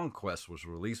 Diddy's Kong Quest was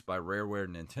released by Rareware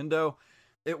Nintendo.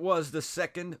 It was the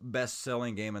second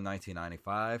best-selling game in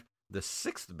 1995, the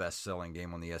sixth best-selling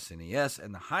game on the SNES,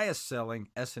 and the highest-selling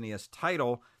SNES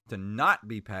title to not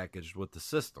be packaged with the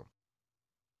system.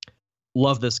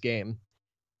 Love this game.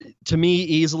 To me,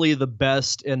 easily the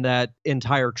best in that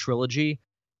entire trilogy.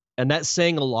 And that's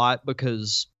saying a lot,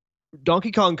 because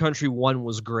Donkey Kong Country 1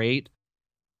 was great.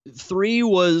 3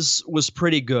 was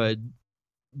pretty good,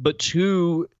 but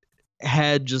 2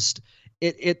 had just...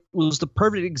 It was the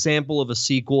perfect example of a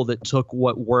sequel that took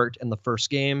what worked in the first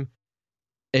game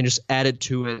and just added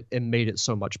to it and made it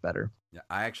so much better. Yeah,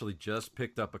 I actually just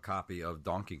picked up a copy of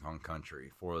Donkey Kong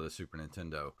Country for the Super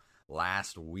Nintendo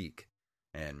last week.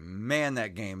 And man,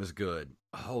 that game is good.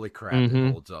 Holy crap,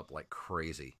 it holds up like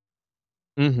crazy.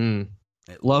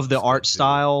 Love the art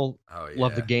style. Oh, yeah.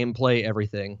 Love the gameplay,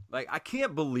 everything. Like, I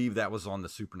can't believe that was on the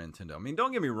Super Nintendo. I mean,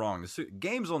 don't get me wrong. The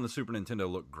games on the Super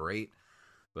Nintendo look great,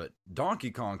 but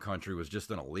Donkey Kong Country was just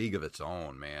in a league of its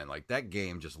own, man. Like, that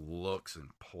game just looks and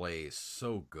plays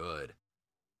so good.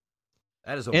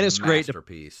 That is a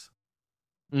masterpiece.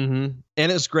 And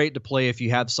it's great to play if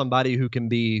you have somebody who can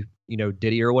be,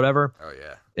 Diddy or whatever. Oh,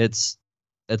 yeah. It's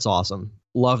awesome.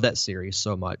 Love that series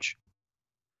so much.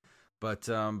 But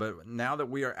now that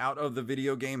we are out of the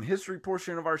video game history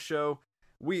portion of our show,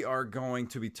 we are going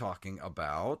to be talking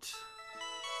about...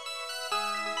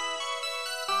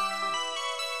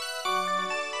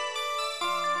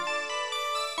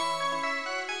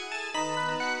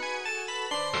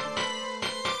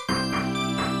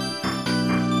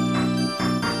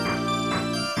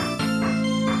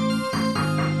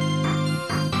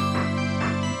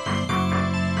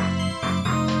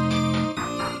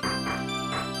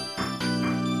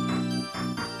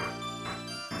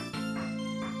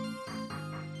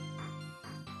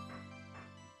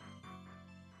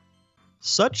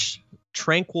 Such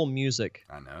tranquil music.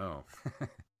 I know.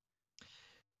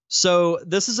 So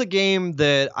this is a game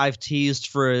that I've teased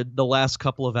for the last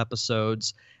couple of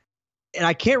episodes, and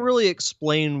I can't really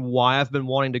explain why I've been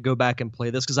wanting to go back and play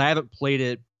this, because I haven't played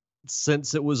it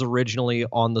since it was originally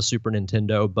on the Super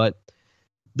Nintendo. But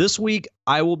this week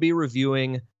I will be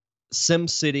reviewing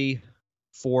SimCity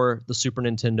for the Super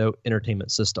Nintendo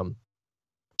Entertainment System.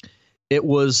 It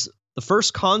was the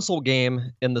first console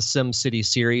game in the SimCity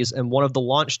series and one of the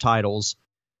launch titles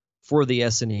for the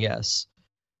SNES,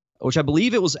 which I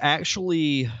believe it was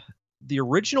actually, the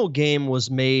original game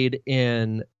was made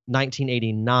in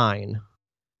 1989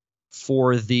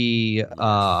 for the,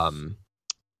 was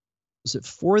it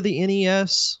for the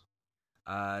NES?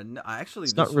 No, actually,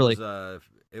 it's this not really.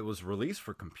 It was released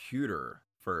for computer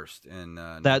first in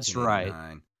That's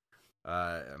 1989.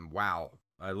 And wow.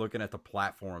 Looking at the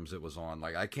platforms it was on,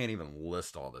 like, I can't even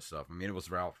list all this stuff. I mean, it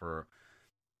was out for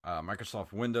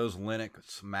Microsoft Windows,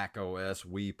 Linux, Mac OS,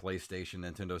 Wii, PlayStation,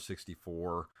 Nintendo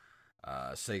 64,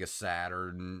 Sega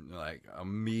Saturn, like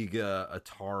Amiga,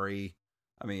 Atari.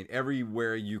 I mean,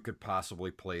 everywhere you could possibly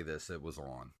play this, it was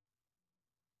on.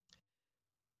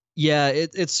 Yeah,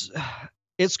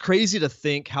 it's crazy to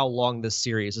think how long this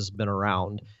series has been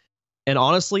around. And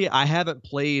honestly, I haven't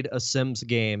played a Sims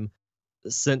game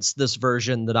since this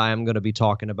version that I am going to be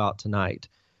talking about tonight.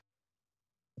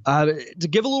 To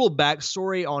give a little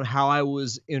backstory on how I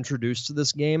was introduced to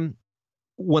this game,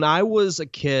 when I was a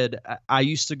kid, I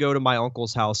used to go to my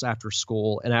uncle's house after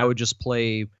school, and I would just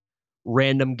play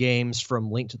random games from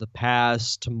Link to the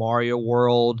Past to Mario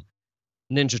World,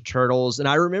 Ninja Turtles. And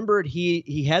I remembered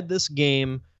he had this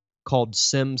game called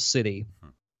SimCity,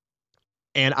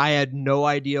 and I had no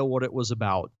idea what it was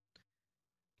about.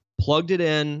 Plugged it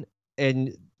in,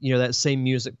 and, you know, that same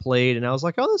music played, and I was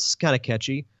like, oh, this is kind of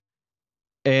catchy.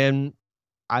 And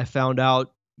I found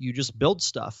out you just build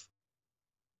stuff.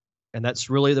 And that's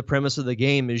really the premise of the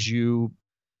game, is you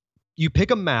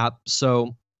pick a map.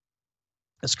 So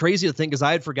it's crazy to think, because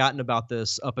I had forgotten about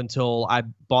this up until I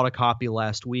bought a copy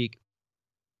last week.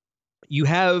 You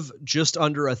have just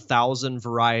under 1,000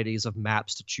 varieties of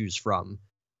maps to choose from.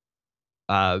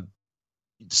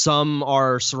 Some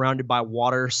are surrounded by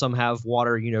water. Some have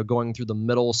water, you know, going through the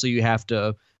middle. So you have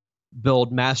to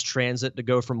build mass transit to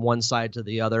go from one side to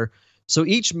the other. So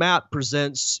each map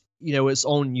presents, you know, its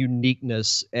own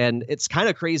uniqueness. And it's kind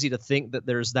of crazy to think that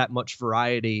there's that much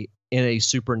variety in a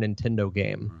Super Nintendo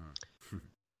game.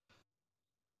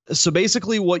 So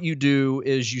basically what you do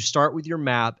is you start with your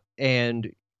map,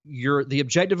 and the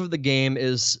objective of the game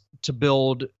is to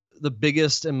build the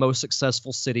biggest and most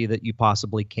successful city that you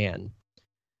possibly can.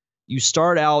 You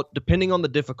start out, depending on the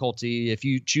difficulty, if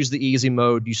you choose the easy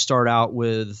mode, you start out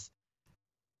with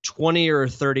 20 or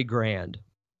 30 grand.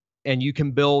 And you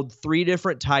can build 3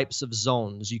 different types of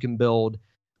zones. You can build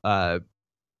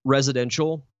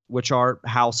residential, which are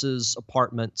houses,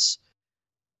 apartments,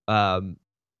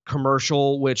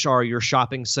 commercial, which are your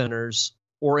shopping centers,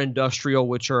 or industrial,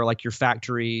 which are like your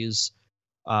factories,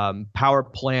 power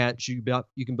plants. You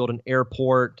can build an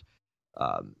airport,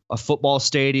 a football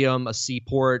stadium, a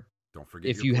seaport. Don't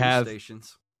forget if your you police have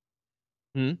stations.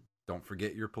 Don't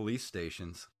forget your police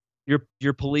stations.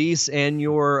 Your police and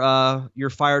your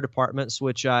fire departments,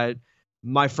 which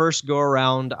my first go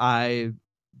around, I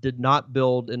did not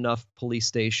build enough police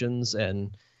stations,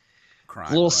 and a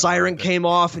little siren came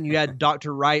off, and you had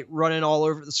Dr. Wright running all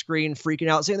over the screen, freaking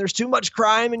out, saying there's too much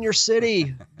crime in your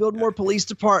city. Build more police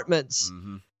departments.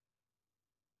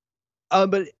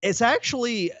 But it's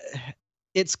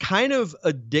kind of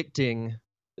addicting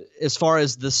as far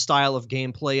as this style of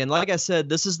gameplay. And like I said,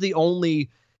 this is the only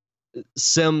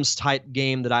Sims type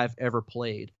game that I've ever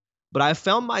played. But I've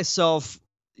found myself,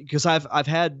 because I've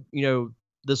had, you know,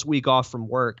 this week off from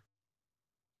work.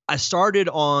 I started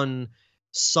on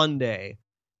Sunday,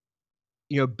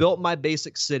 you know, built my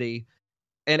basic city.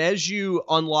 And as you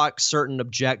unlock certain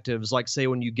objectives, like say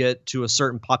when you get to a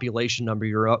certain population number,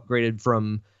 you're upgraded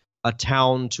from a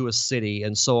town to a city,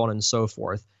 and so on and so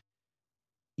forth.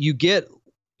 You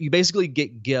basically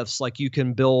get gifts. Like you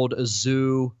can build a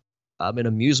zoo, an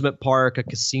amusement park, a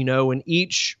casino, and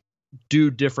each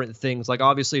do different things. Like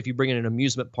obviously, if you bring in an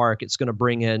amusement park, it's going to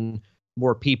bring in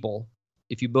more people.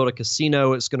 If you build a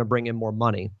casino, it's going to bring in more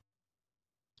money.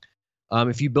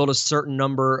 If you build a certain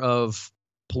number of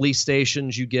police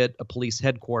stations, you get a police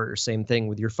headquarters. Same thing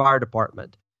with your fire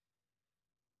department.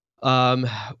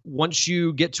 Once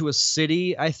you get to a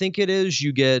city, I think it is,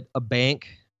 you get a bank,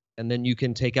 and then you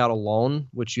can take out a loan,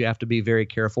 which you have to be very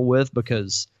careful with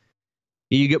because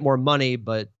you get more money,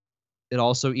 but it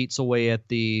also eats away at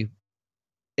the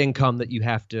income that you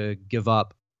have to give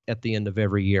up at the end of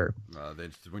every year.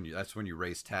 That's when you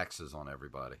raise taxes on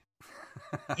everybody.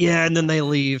 Yeah, and then they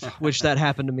leave, which that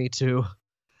happened to me too.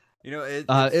 You know,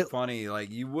 it's funny.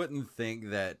 Like you would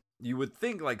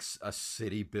think like a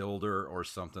city builder or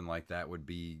something like that would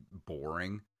be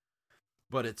boring,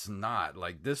 but it's not.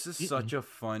 Like this is such a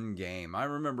fun game. I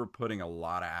remember putting a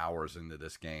lot of hours into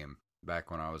this game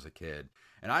back when I was a kid,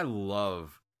 and I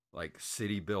love like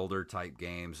city builder type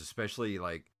games, especially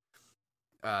like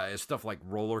stuff like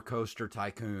Roller Coaster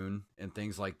Tycoon and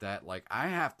things like that. Like I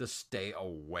have to stay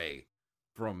away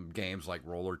from games like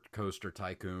Roller Coaster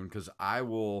Tycoon because I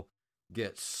will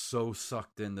get so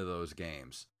sucked into those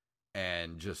games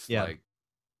and just like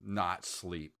not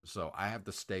sleep. So I have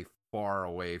to stay far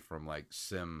away from like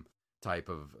sim type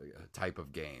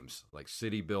of games, like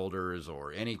city builders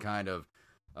or any kind of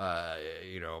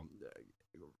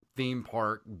theme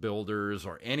park builders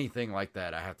or anything like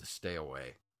that. I have to stay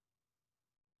away.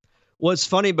 Well, it's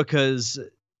funny because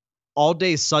all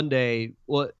day Sunday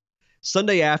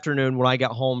afternoon when I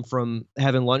got home from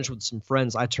having lunch with some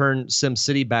friends, I turned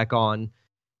SimCity back on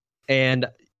and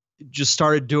just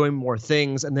started doing more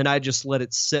things. And then I just let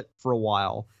it sit for a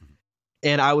while.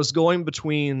 And I was going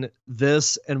between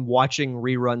this and watching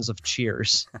reruns of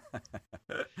Cheers.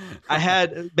 I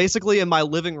had basically in my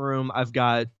living room, I've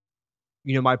got,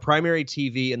 my primary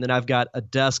TV, and then I've got a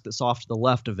desk that's off to the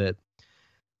left of it.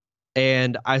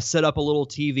 And I set up a little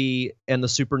TV and the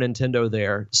Super Nintendo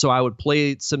there. So I would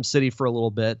play SimCity for a little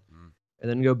bit and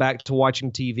then go back to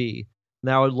watching TV.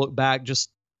 And I would look back,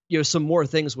 just, some more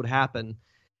things would happen.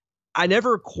 I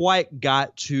never quite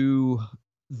got to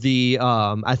the,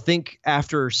 I think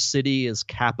after city is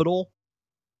capital,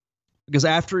 because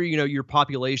after, your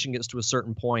population gets to a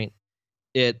certain point,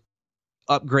 it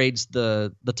upgrades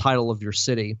the title of your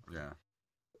city. Yeah.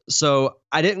 So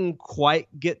I didn't quite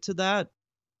get to that.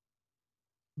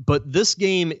 But this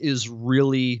game is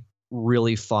really,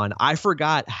 really fun. I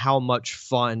forgot how much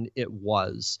fun it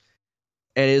was.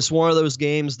 And it's one of those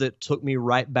games that took me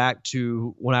right back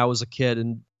to when I was a kid.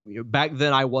 And back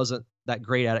then I wasn't that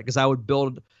great at it because I would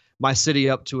build my city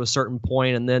up to a certain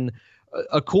point. And then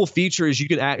a cool feature is you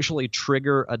can actually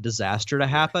trigger a disaster to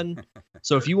happen.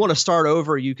 So if you want to start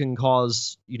over, you can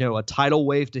cause, a tidal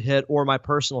wave to hit. Or my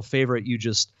personal favorite, you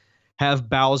just have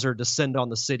Bowser descend on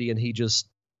the city and he just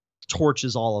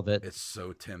torches all of it. It's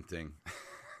so tempting.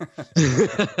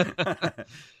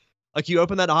 Like you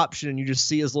open that option and you just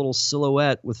see his little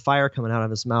silhouette with fire coming out of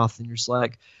his mouth and you're just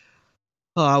like,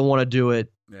 oh, I want to do it.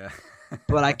 Yeah.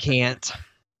 But I can't.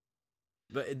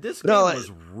 But this game was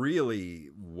really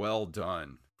well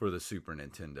done for the Super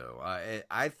Nintendo.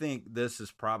 I think this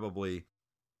is probably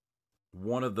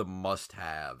one of the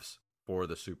must-haves for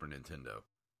the Super Nintendo.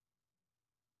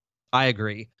 I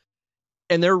agree.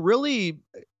 And they're really,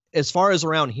 as far as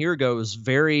around here goes,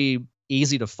 very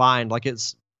easy to find. Like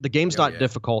the game's not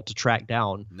difficult to track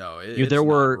down. No, it's not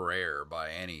rare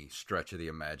by any stretch of the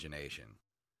imagination.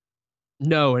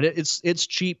 No, and it's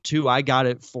cheap too. I got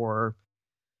it for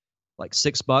like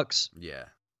 $6. Yeah.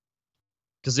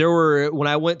 Because when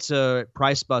I went to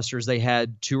Price Busters, they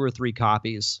had 2 or 3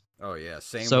 copies. Oh yeah,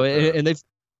 same. So and they've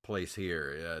place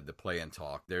here, the Play and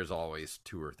Talk. There's always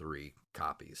 2 or 3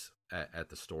 copies at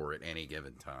the store at any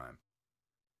given time.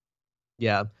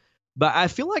 Yeah. But I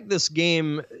feel like this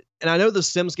game, and I know the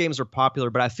Sims games are popular,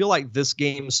 but I feel like this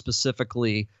game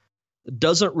specifically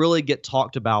doesn't really get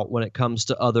talked about when it comes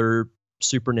to other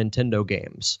Super Nintendo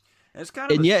games. And it's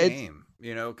kind of a shame,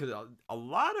 because a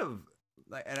lot of,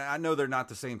 and I know they're not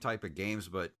the same type of games,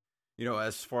 but,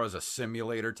 as far as a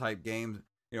simulator type game,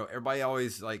 everybody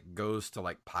always like goes to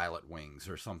like Pilot Wings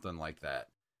or something like that.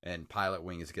 And Pilot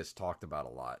Wings gets talked about a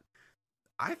lot.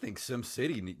 I think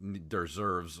SimCity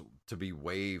deserves to be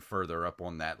way further up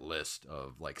on that list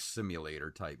of like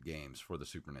simulator type games for the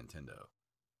Super Nintendo.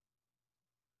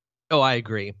 Oh, I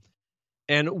agree.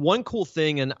 And one cool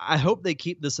thing, and I hope they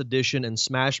keep this edition in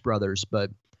Smash Brothers, but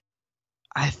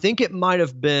I think it might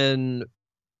have been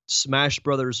Smash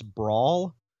Brothers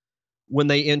Brawl when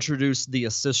they introduced the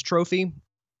assist trophy.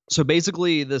 So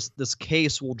basically this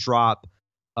case will drop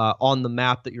on the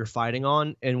map that you're fighting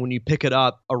on, and when you pick it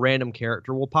up, a random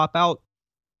character will pop out.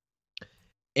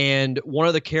 And one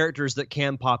of the characters that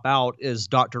can pop out is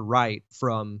Dr. Wright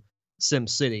from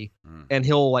SimCity. And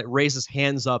he'll like raise his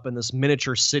hands up and this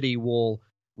miniature city will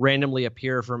randomly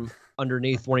appear from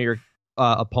underneath one of your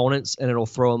opponents and it'll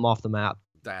throw them off the map.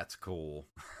 That's cool.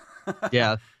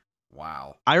 Yeah.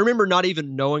 Wow. I remember not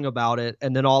even knowing about it.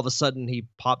 And then all of a sudden he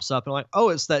pops up and I'm like, oh,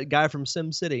 it's that guy from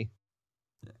SimCity.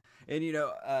 And,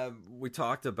 we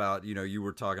talked about, you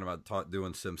were talking about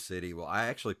doing SimCity. Well, I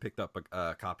actually picked up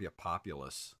a copy of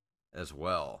Populous as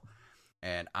well.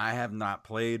 And I have not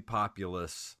played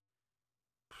Populous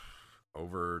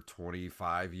over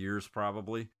 25 years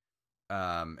probably.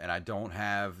 And I don't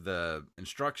have the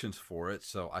instructions for it.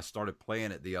 So I started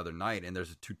playing it the other night and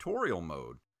there's a tutorial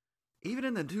mode. Even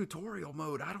in the tutorial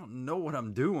mode, I don't know what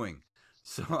I'm doing.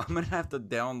 So I'm going to have to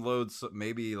download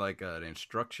maybe like an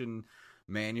instruction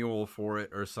manual for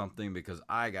it or something because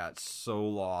I got so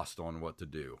lost on what to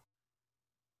do.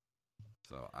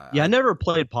 So I never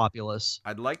played Populous.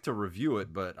 I'd like to review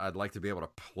it, but I'd like to be able to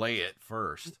play it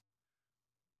first.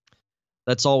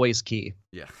 That's always key.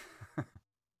 Yeah.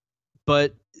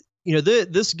 But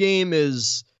this game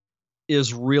is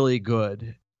really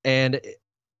good. And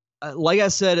like I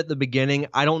said at the beginning,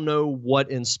 I don't know what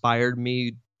inspired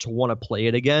me to want to play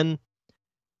it again.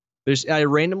 I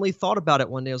randomly thought about it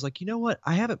one day. I was like, you know what?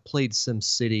 I haven't played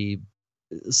SimCity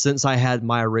since I had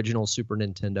my original Super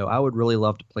Nintendo. I would really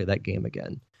love to play that game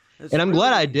again. And I'm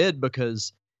glad I did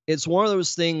because it's one of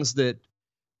those things that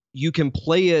you can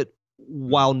play it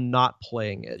while not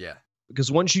playing it. Yeah.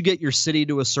 Because once you get your city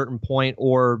to a certain point,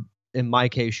 or in my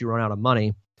case, you run out of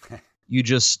money, you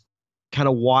just kind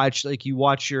of watch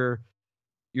your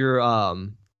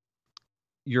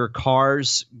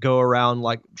cars go around,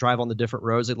 like drive on the different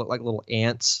roads. They look like little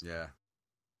ants. Yeah.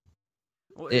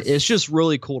 Well, it's just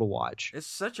really cool to watch. It's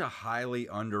such a highly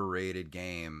underrated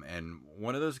game, and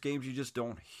one of those games you just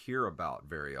don't hear about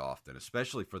very often,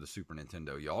 especially for the Super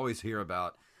Nintendo. You always hear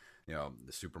about,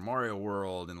 the Super Mario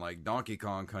World and like Donkey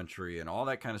Kong Country and all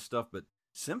that kind of stuff, but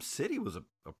SimCity was a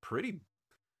pretty,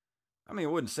 I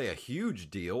wouldn't say a huge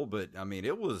deal, but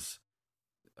it was,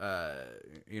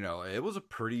 it was a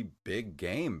pretty big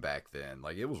game back then.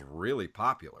 Like, it was really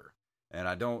popular, and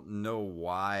I don't know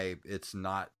why it's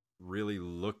not really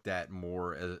looked at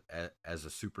more as a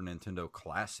Super Nintendo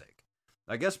classic.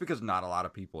 I guess because not a lot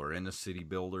of people are into city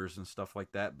builders and stuff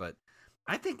like that, but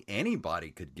I think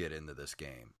anybody could get into this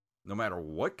game, no matter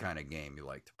what kind of game you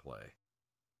like to play.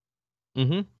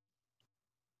 Mm-hmm.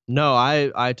 No,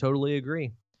 I totally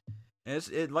agree.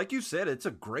 And like you said, it's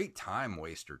a great time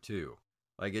waster too.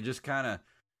 Like, it just kind of,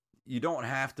 you don't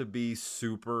have to be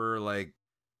super like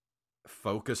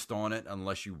focused on it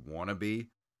unless you want to be.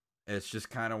 It's just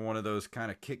kind of one of those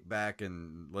kind of kick back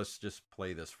and let's just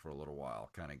play this for a little while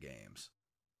kind of games.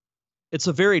 It's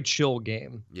a very chill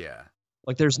game. Yeah.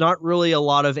 Like, there's not really a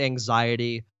lot of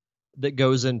anxiety that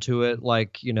goes into it,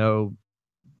 like,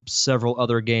 several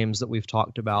other games that we've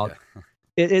talked about. Yeah.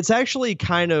 It's actually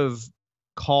kind of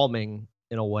calming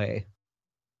in a way.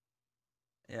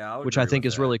 Yeah, which I think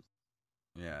is really.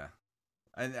 Yeah,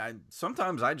 and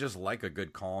sometimes I just like a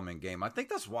good calming game. I think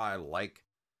that's why I like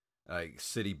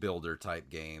city builder type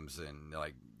games and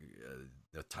like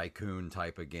the tycoon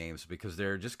type of games, because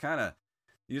they're just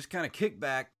you just kind of kick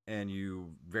back and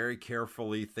you very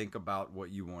carefully think about what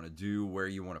you want to do, where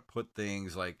you want to put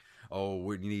things. Like, oh,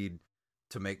 we need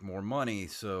to make more money,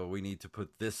 so we need to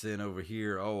put this in over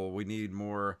here. Oh, we need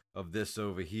more of this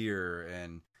over here,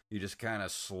 and you just kind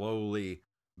of slowly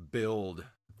build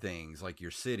things like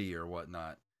your city or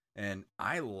whatnot. And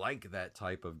I like that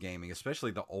type of gaming,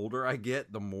 especially the older I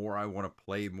get, the more I want to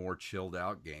play more chilled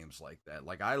out games like that.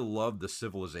 Like, I love the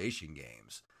Civilization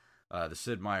games, the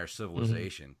Sid Meier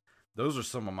Civilization. Mm-hmm. Those are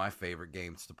some of my favorite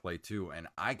games to play too, and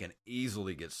I can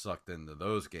easily get sucked into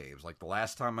those games. Like, the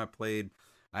last time I played,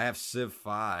 I have Civ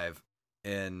 5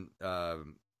 in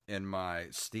my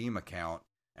Steam account,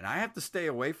 and I have to stay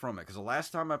away from it because the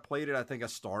last time I played it, I think I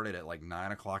started at like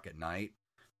 9 o'clock at night,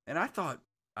 and I thought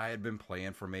I had been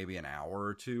playing for maybe an hour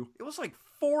or two. It was like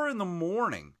 4 in the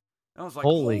morning. And I was like,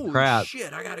 holy crap.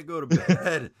 Shit, I got to go to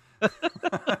bed.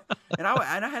 and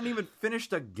I hadn't even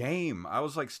finished a game. I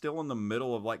was like still in the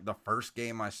middle of like the first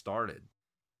game I started.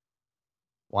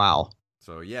 Wow.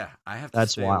 So yeah, I have to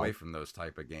stay away from those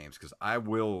type of games because I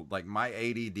will, like, my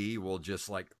ADD will just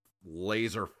like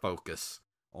laser focus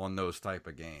on those type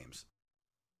of games.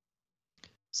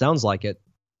 Sounds like it.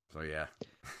 So yeah.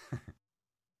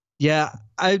 Yeah,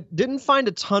 I didn't find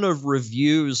a ton of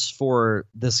reviews for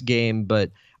this game, but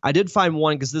I did find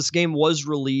one because this game was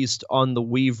released on the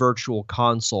Wii Virtual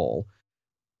Console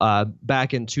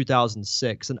back in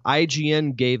 2006, and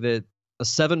IGN gave it a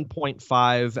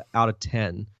 7.5 out of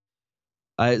 10.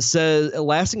 It says a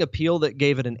lasting appeal that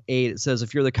gave it an 8. It says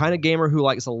if you're the kind of gamer who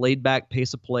likes a laid-back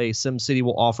pace of play, SimCity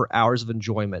will offer hours of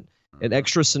enjoyment. An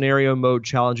extra scenario mode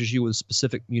challenges you with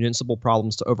specific municipal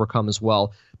problems to overcome as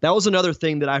well. That was another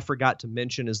thing that I forgot to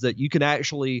mention, is that you can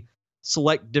actually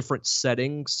select different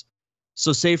settings.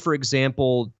 So say, for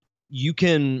example, you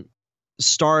can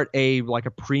start a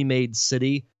pre-made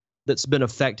city that's been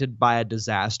affected by a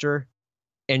disaster,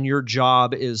 and your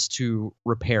job is to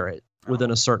repair it within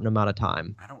a certain amount of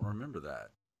time. I don't remember that.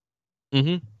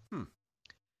 Mm-hmm.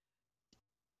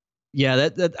 Yeah,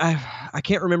 that I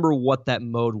can't remember what that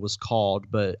mode was called,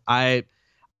 but I've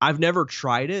never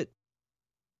tried it,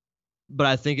 but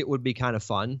I think it would be kind of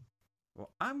fun. Well,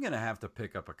 I'm gonna have to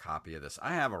pick up a copy of this.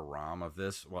 I have a ROM of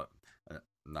this. What?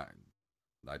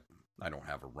 I don't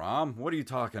have a ROM. What are you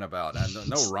talking about?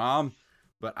 No ROM.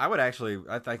 But I would actually.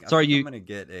 I think I'm gonna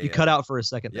get a. You cut out for a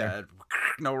second there. Yeah.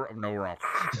 No ROM.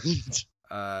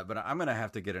 But I'm gonna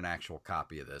have to get an actual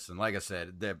copy of this. And like I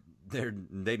said,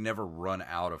 they never run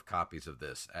out of copies of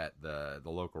this at the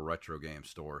local retro game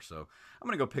store. So I'm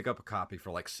gonna go pick up a copy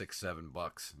for like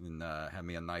 $6-7 and have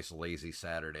me a nice lazy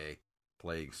Saturday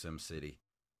playing SimCity.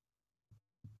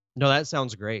 No, that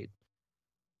sounds great.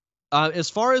 As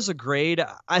far as a grade,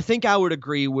 I think I would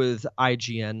agree with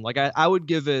IGN. Like I'd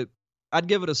give it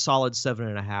a solid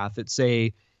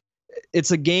 7.5.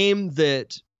 It's a game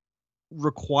that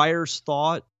requires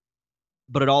thought,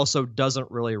 but it also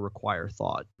doesn't really require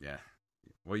thought. Yeah.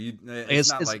 Well,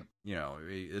 it's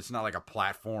not like a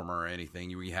platformer or anything.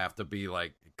 You have to be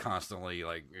like constantly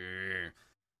like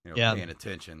paying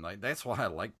attention. Like that's why I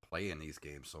like playing these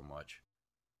games so much.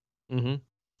 Mm-hmm.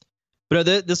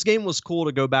 But this game was cool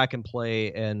to go back and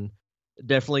play, and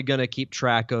definitely gonna keep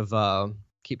track of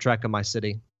my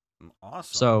city.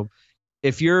 Awesome. So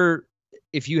if you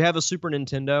have a Super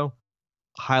Nintendo,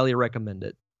 highly recommend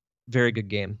it. Very good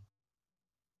game.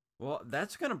 Well,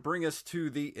 that's going to bring us to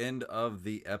the end of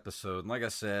the episode. And like I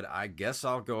said, I guess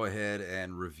I'll go ahead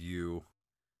and review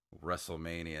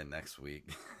WrestleMania next week.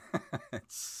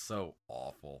 It's so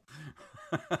awful.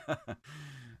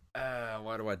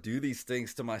 Why do I do these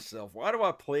things to myself? Why do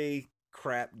I play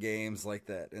crap games like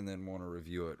that and then want to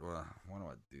review it? Well, why do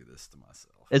I do this to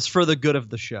myself? It's for the good of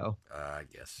the show. I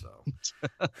guess so.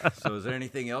 So is there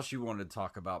anything else you wanted to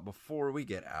talk about before we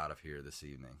get out of here this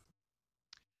evening?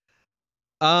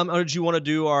 Did you want to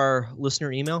do our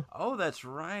listener email? Oh, that's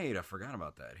right. I forgot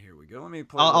about that. Here we go. Let me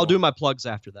play. I'll do my plugs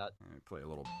after that. Let me play a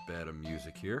little bit of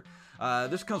music here.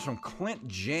 This comes from Clint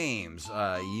James. He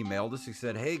emailed us. He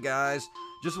said, "Hey guys,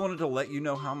 just wanted to let you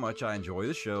know how much I enjoy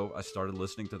the show. I started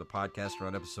listening to the podcast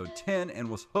around episode 10 and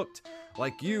was hooked.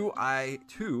 Like you, I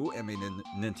too am a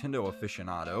Nintendo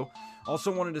aficionado.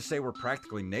 Also wanted to say we're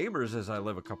practically neighbors as I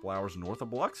live a couple hours north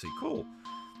of Biloxi. Cool.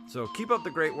 So keep up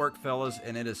the great work, fellas,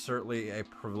 and it is certainly a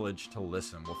privilege to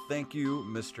listen." Well, thank you,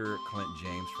 Mr. Clint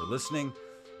James, for listening,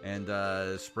 and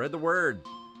spread the word.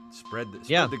 Spread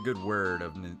the good word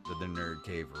of the Nerd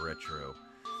Cave Retro.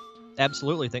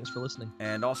 Absolutely. Thanks for listening.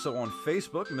 And also on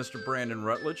Facebook, Mr. Brandon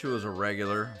Rutledge, who is a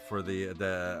regular for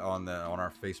on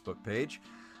our Facebook page.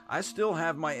 I still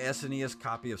have my SNES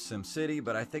copy of SimCity,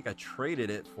 but I think I traded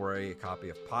it for a copy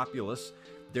of Populous.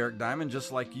 Derek Diamond,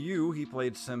 just like you, he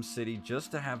played SimCity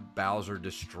just to have Bowser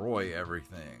destroy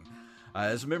everything.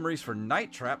 His memories for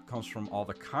Night Trap comes from all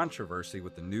the controversy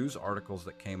with the news articles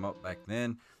that came up back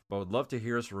then, but would love to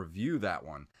hear us review that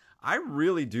one. I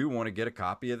really do want to get a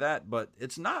copy of that, but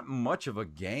it's not much of a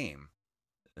game.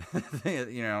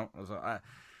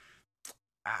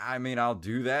 I mean, I'll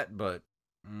do that, but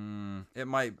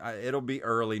it'll be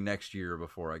early next year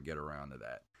before I get around to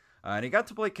that. And he got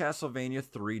to play Castlevania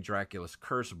 3 Dracula's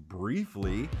Curse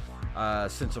briefly,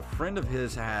 since a friend of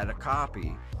his had a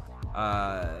copy.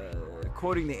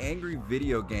 Quoting the angry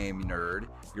video game nerd,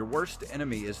 "Your worst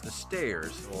enemy is the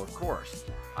stairs." Well, of course.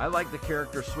 I like the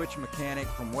character switch mechanic.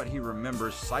 From what he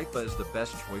remembers, Sypha is the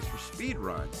best choice for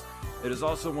speedruns. It is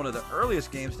also one of the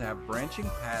earliest games to have branching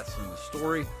paths in the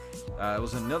story. It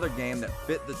was another game that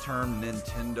fit the term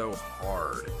Nintendo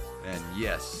hard. And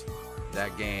yes,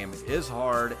 that game is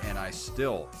hard, and I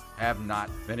still have not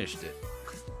finished it.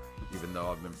 Even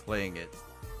though I've been playing it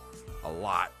a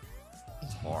lot.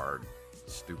 It's hard.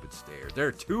 Stupid stairs. There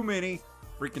are too many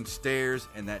freaking stairs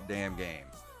in that damn game.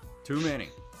 Too many.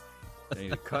 They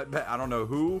need to cut back. I don't know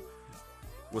who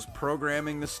was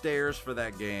programming the stairs for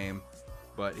that game,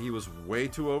 but he was way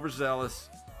too overzealous,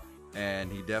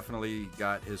 and he definitely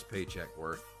got his paycheck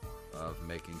worth of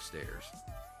making stairs.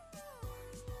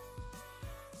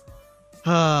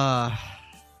 Gotta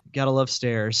love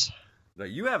stairs. Now,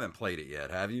 you haven't played it yet,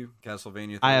 have you?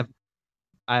 Castlevania 3?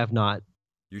 I have not.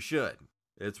 You should.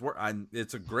 It's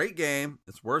a great game.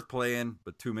 It's worth playing,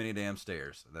 but too many damn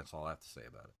stairs. That's all I have to say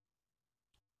about it.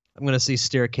 I'm going to see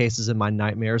staircases in my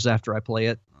nightmares after I play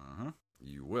it.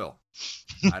 You will.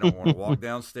 I don't want to walk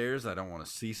downstairs. I don't want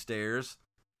to see stairs.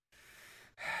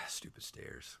 Stupid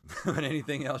stairs. But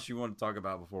anything else you want to talk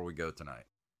about before we go tonight?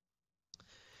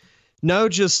 No,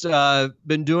 just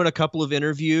been doing a couple of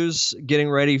interviews, getting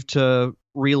ready to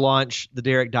relaunch the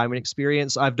Derek Diamond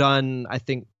Experience. I've done, I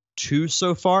think, 2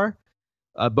 so far.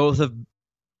 Both have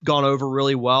gone over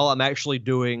really well. I'm actually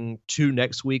doing 2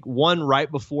 next week. One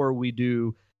right before we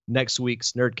do next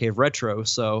week's Nerd Cave Retro.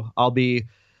 So I'll be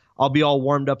all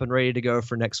warmed up and ready to go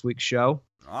for next week's show.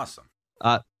 Awesome.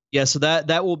 Yeah, so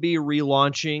that will be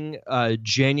relaunching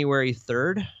January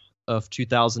 3rd of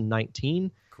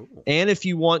 2019. Cool. And if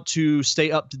you want to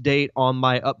stay up to date on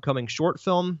my upcoming short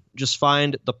film, just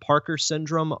find The Parker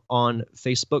Syndrome on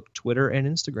Facebook, Twitter, and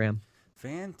Instagram.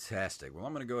 Fantastic. Well,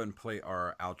 I'm going to go ahead and play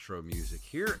our outro music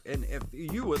here. And if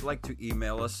you would like to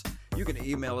email us, you can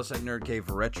email us at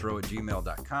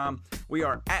nerdcaveretro@gmail.com. We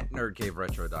are at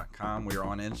nerdcaveretro.com. We are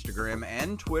on Instagram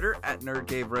and Twitter at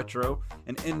nerdcaveretro,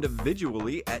 and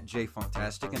individually at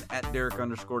jfunktastic and at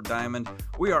Derek_Diamond.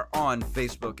 We are on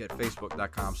Facebook at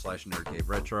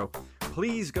facebook.com/nerdcaveretro.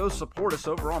 Please go support us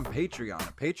over on Patreon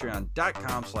at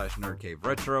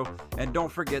patreon.com/nerdcaveretro. And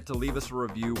don't forget to leave us a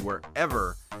review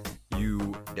wherever you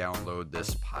download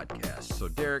this podcast. So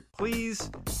Derek, please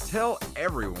tell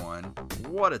everyone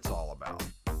what it's all about.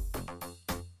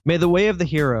 May the way of the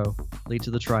hero lead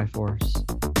to the Triforce.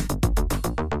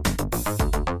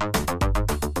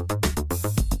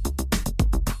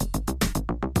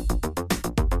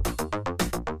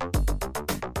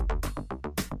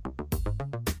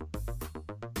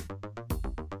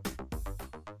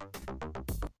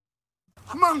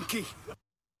 Monkey!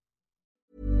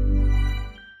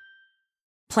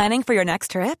 Planning for your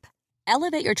next trip?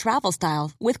 Elevate your travel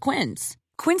style with Quince.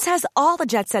 Quince has all the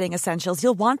jet-setting essentials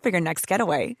you'll want for your next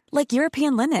getaway, like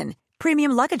European linen,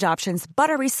 premium luggage options,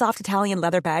 buttery soft Italian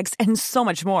leather bags, and so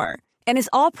much more. And is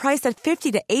all priced at 50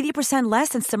 to 80% less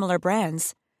than similar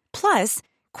brands. Plus,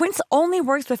 Quince only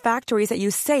works with factories that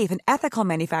use safe and ethical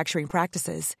manufacturing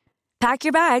practices. Pack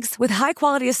your bags with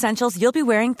high-quality essentials you'll be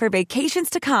wearing for vacations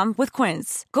to come with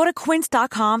Quince. Go to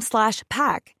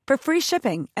quince.com/pack for free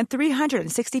shipping and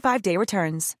 365-day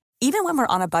returns. Even when we're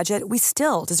on a budget, we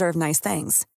still deserve nice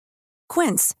things.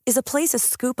 Quince is a place to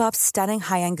scoop up stunning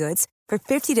high-end goods for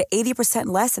 50 to 80%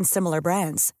 less than similar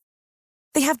brands.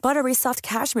 They have buttery soft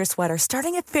cashmere sweaters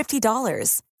starting at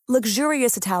 $50,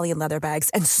 luxurious Italian leather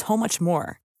bags, and so much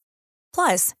more.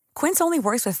 Plus, Quince only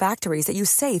works with factories that use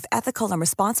safe, ethical, and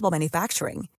responsible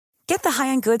manufacturing. Get the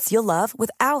high-end goods you'll love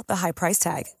without the high price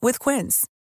tag with Quince.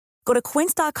 Go to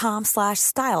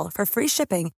quince.com/style for free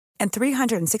shipping and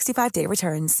 365-day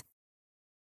returns.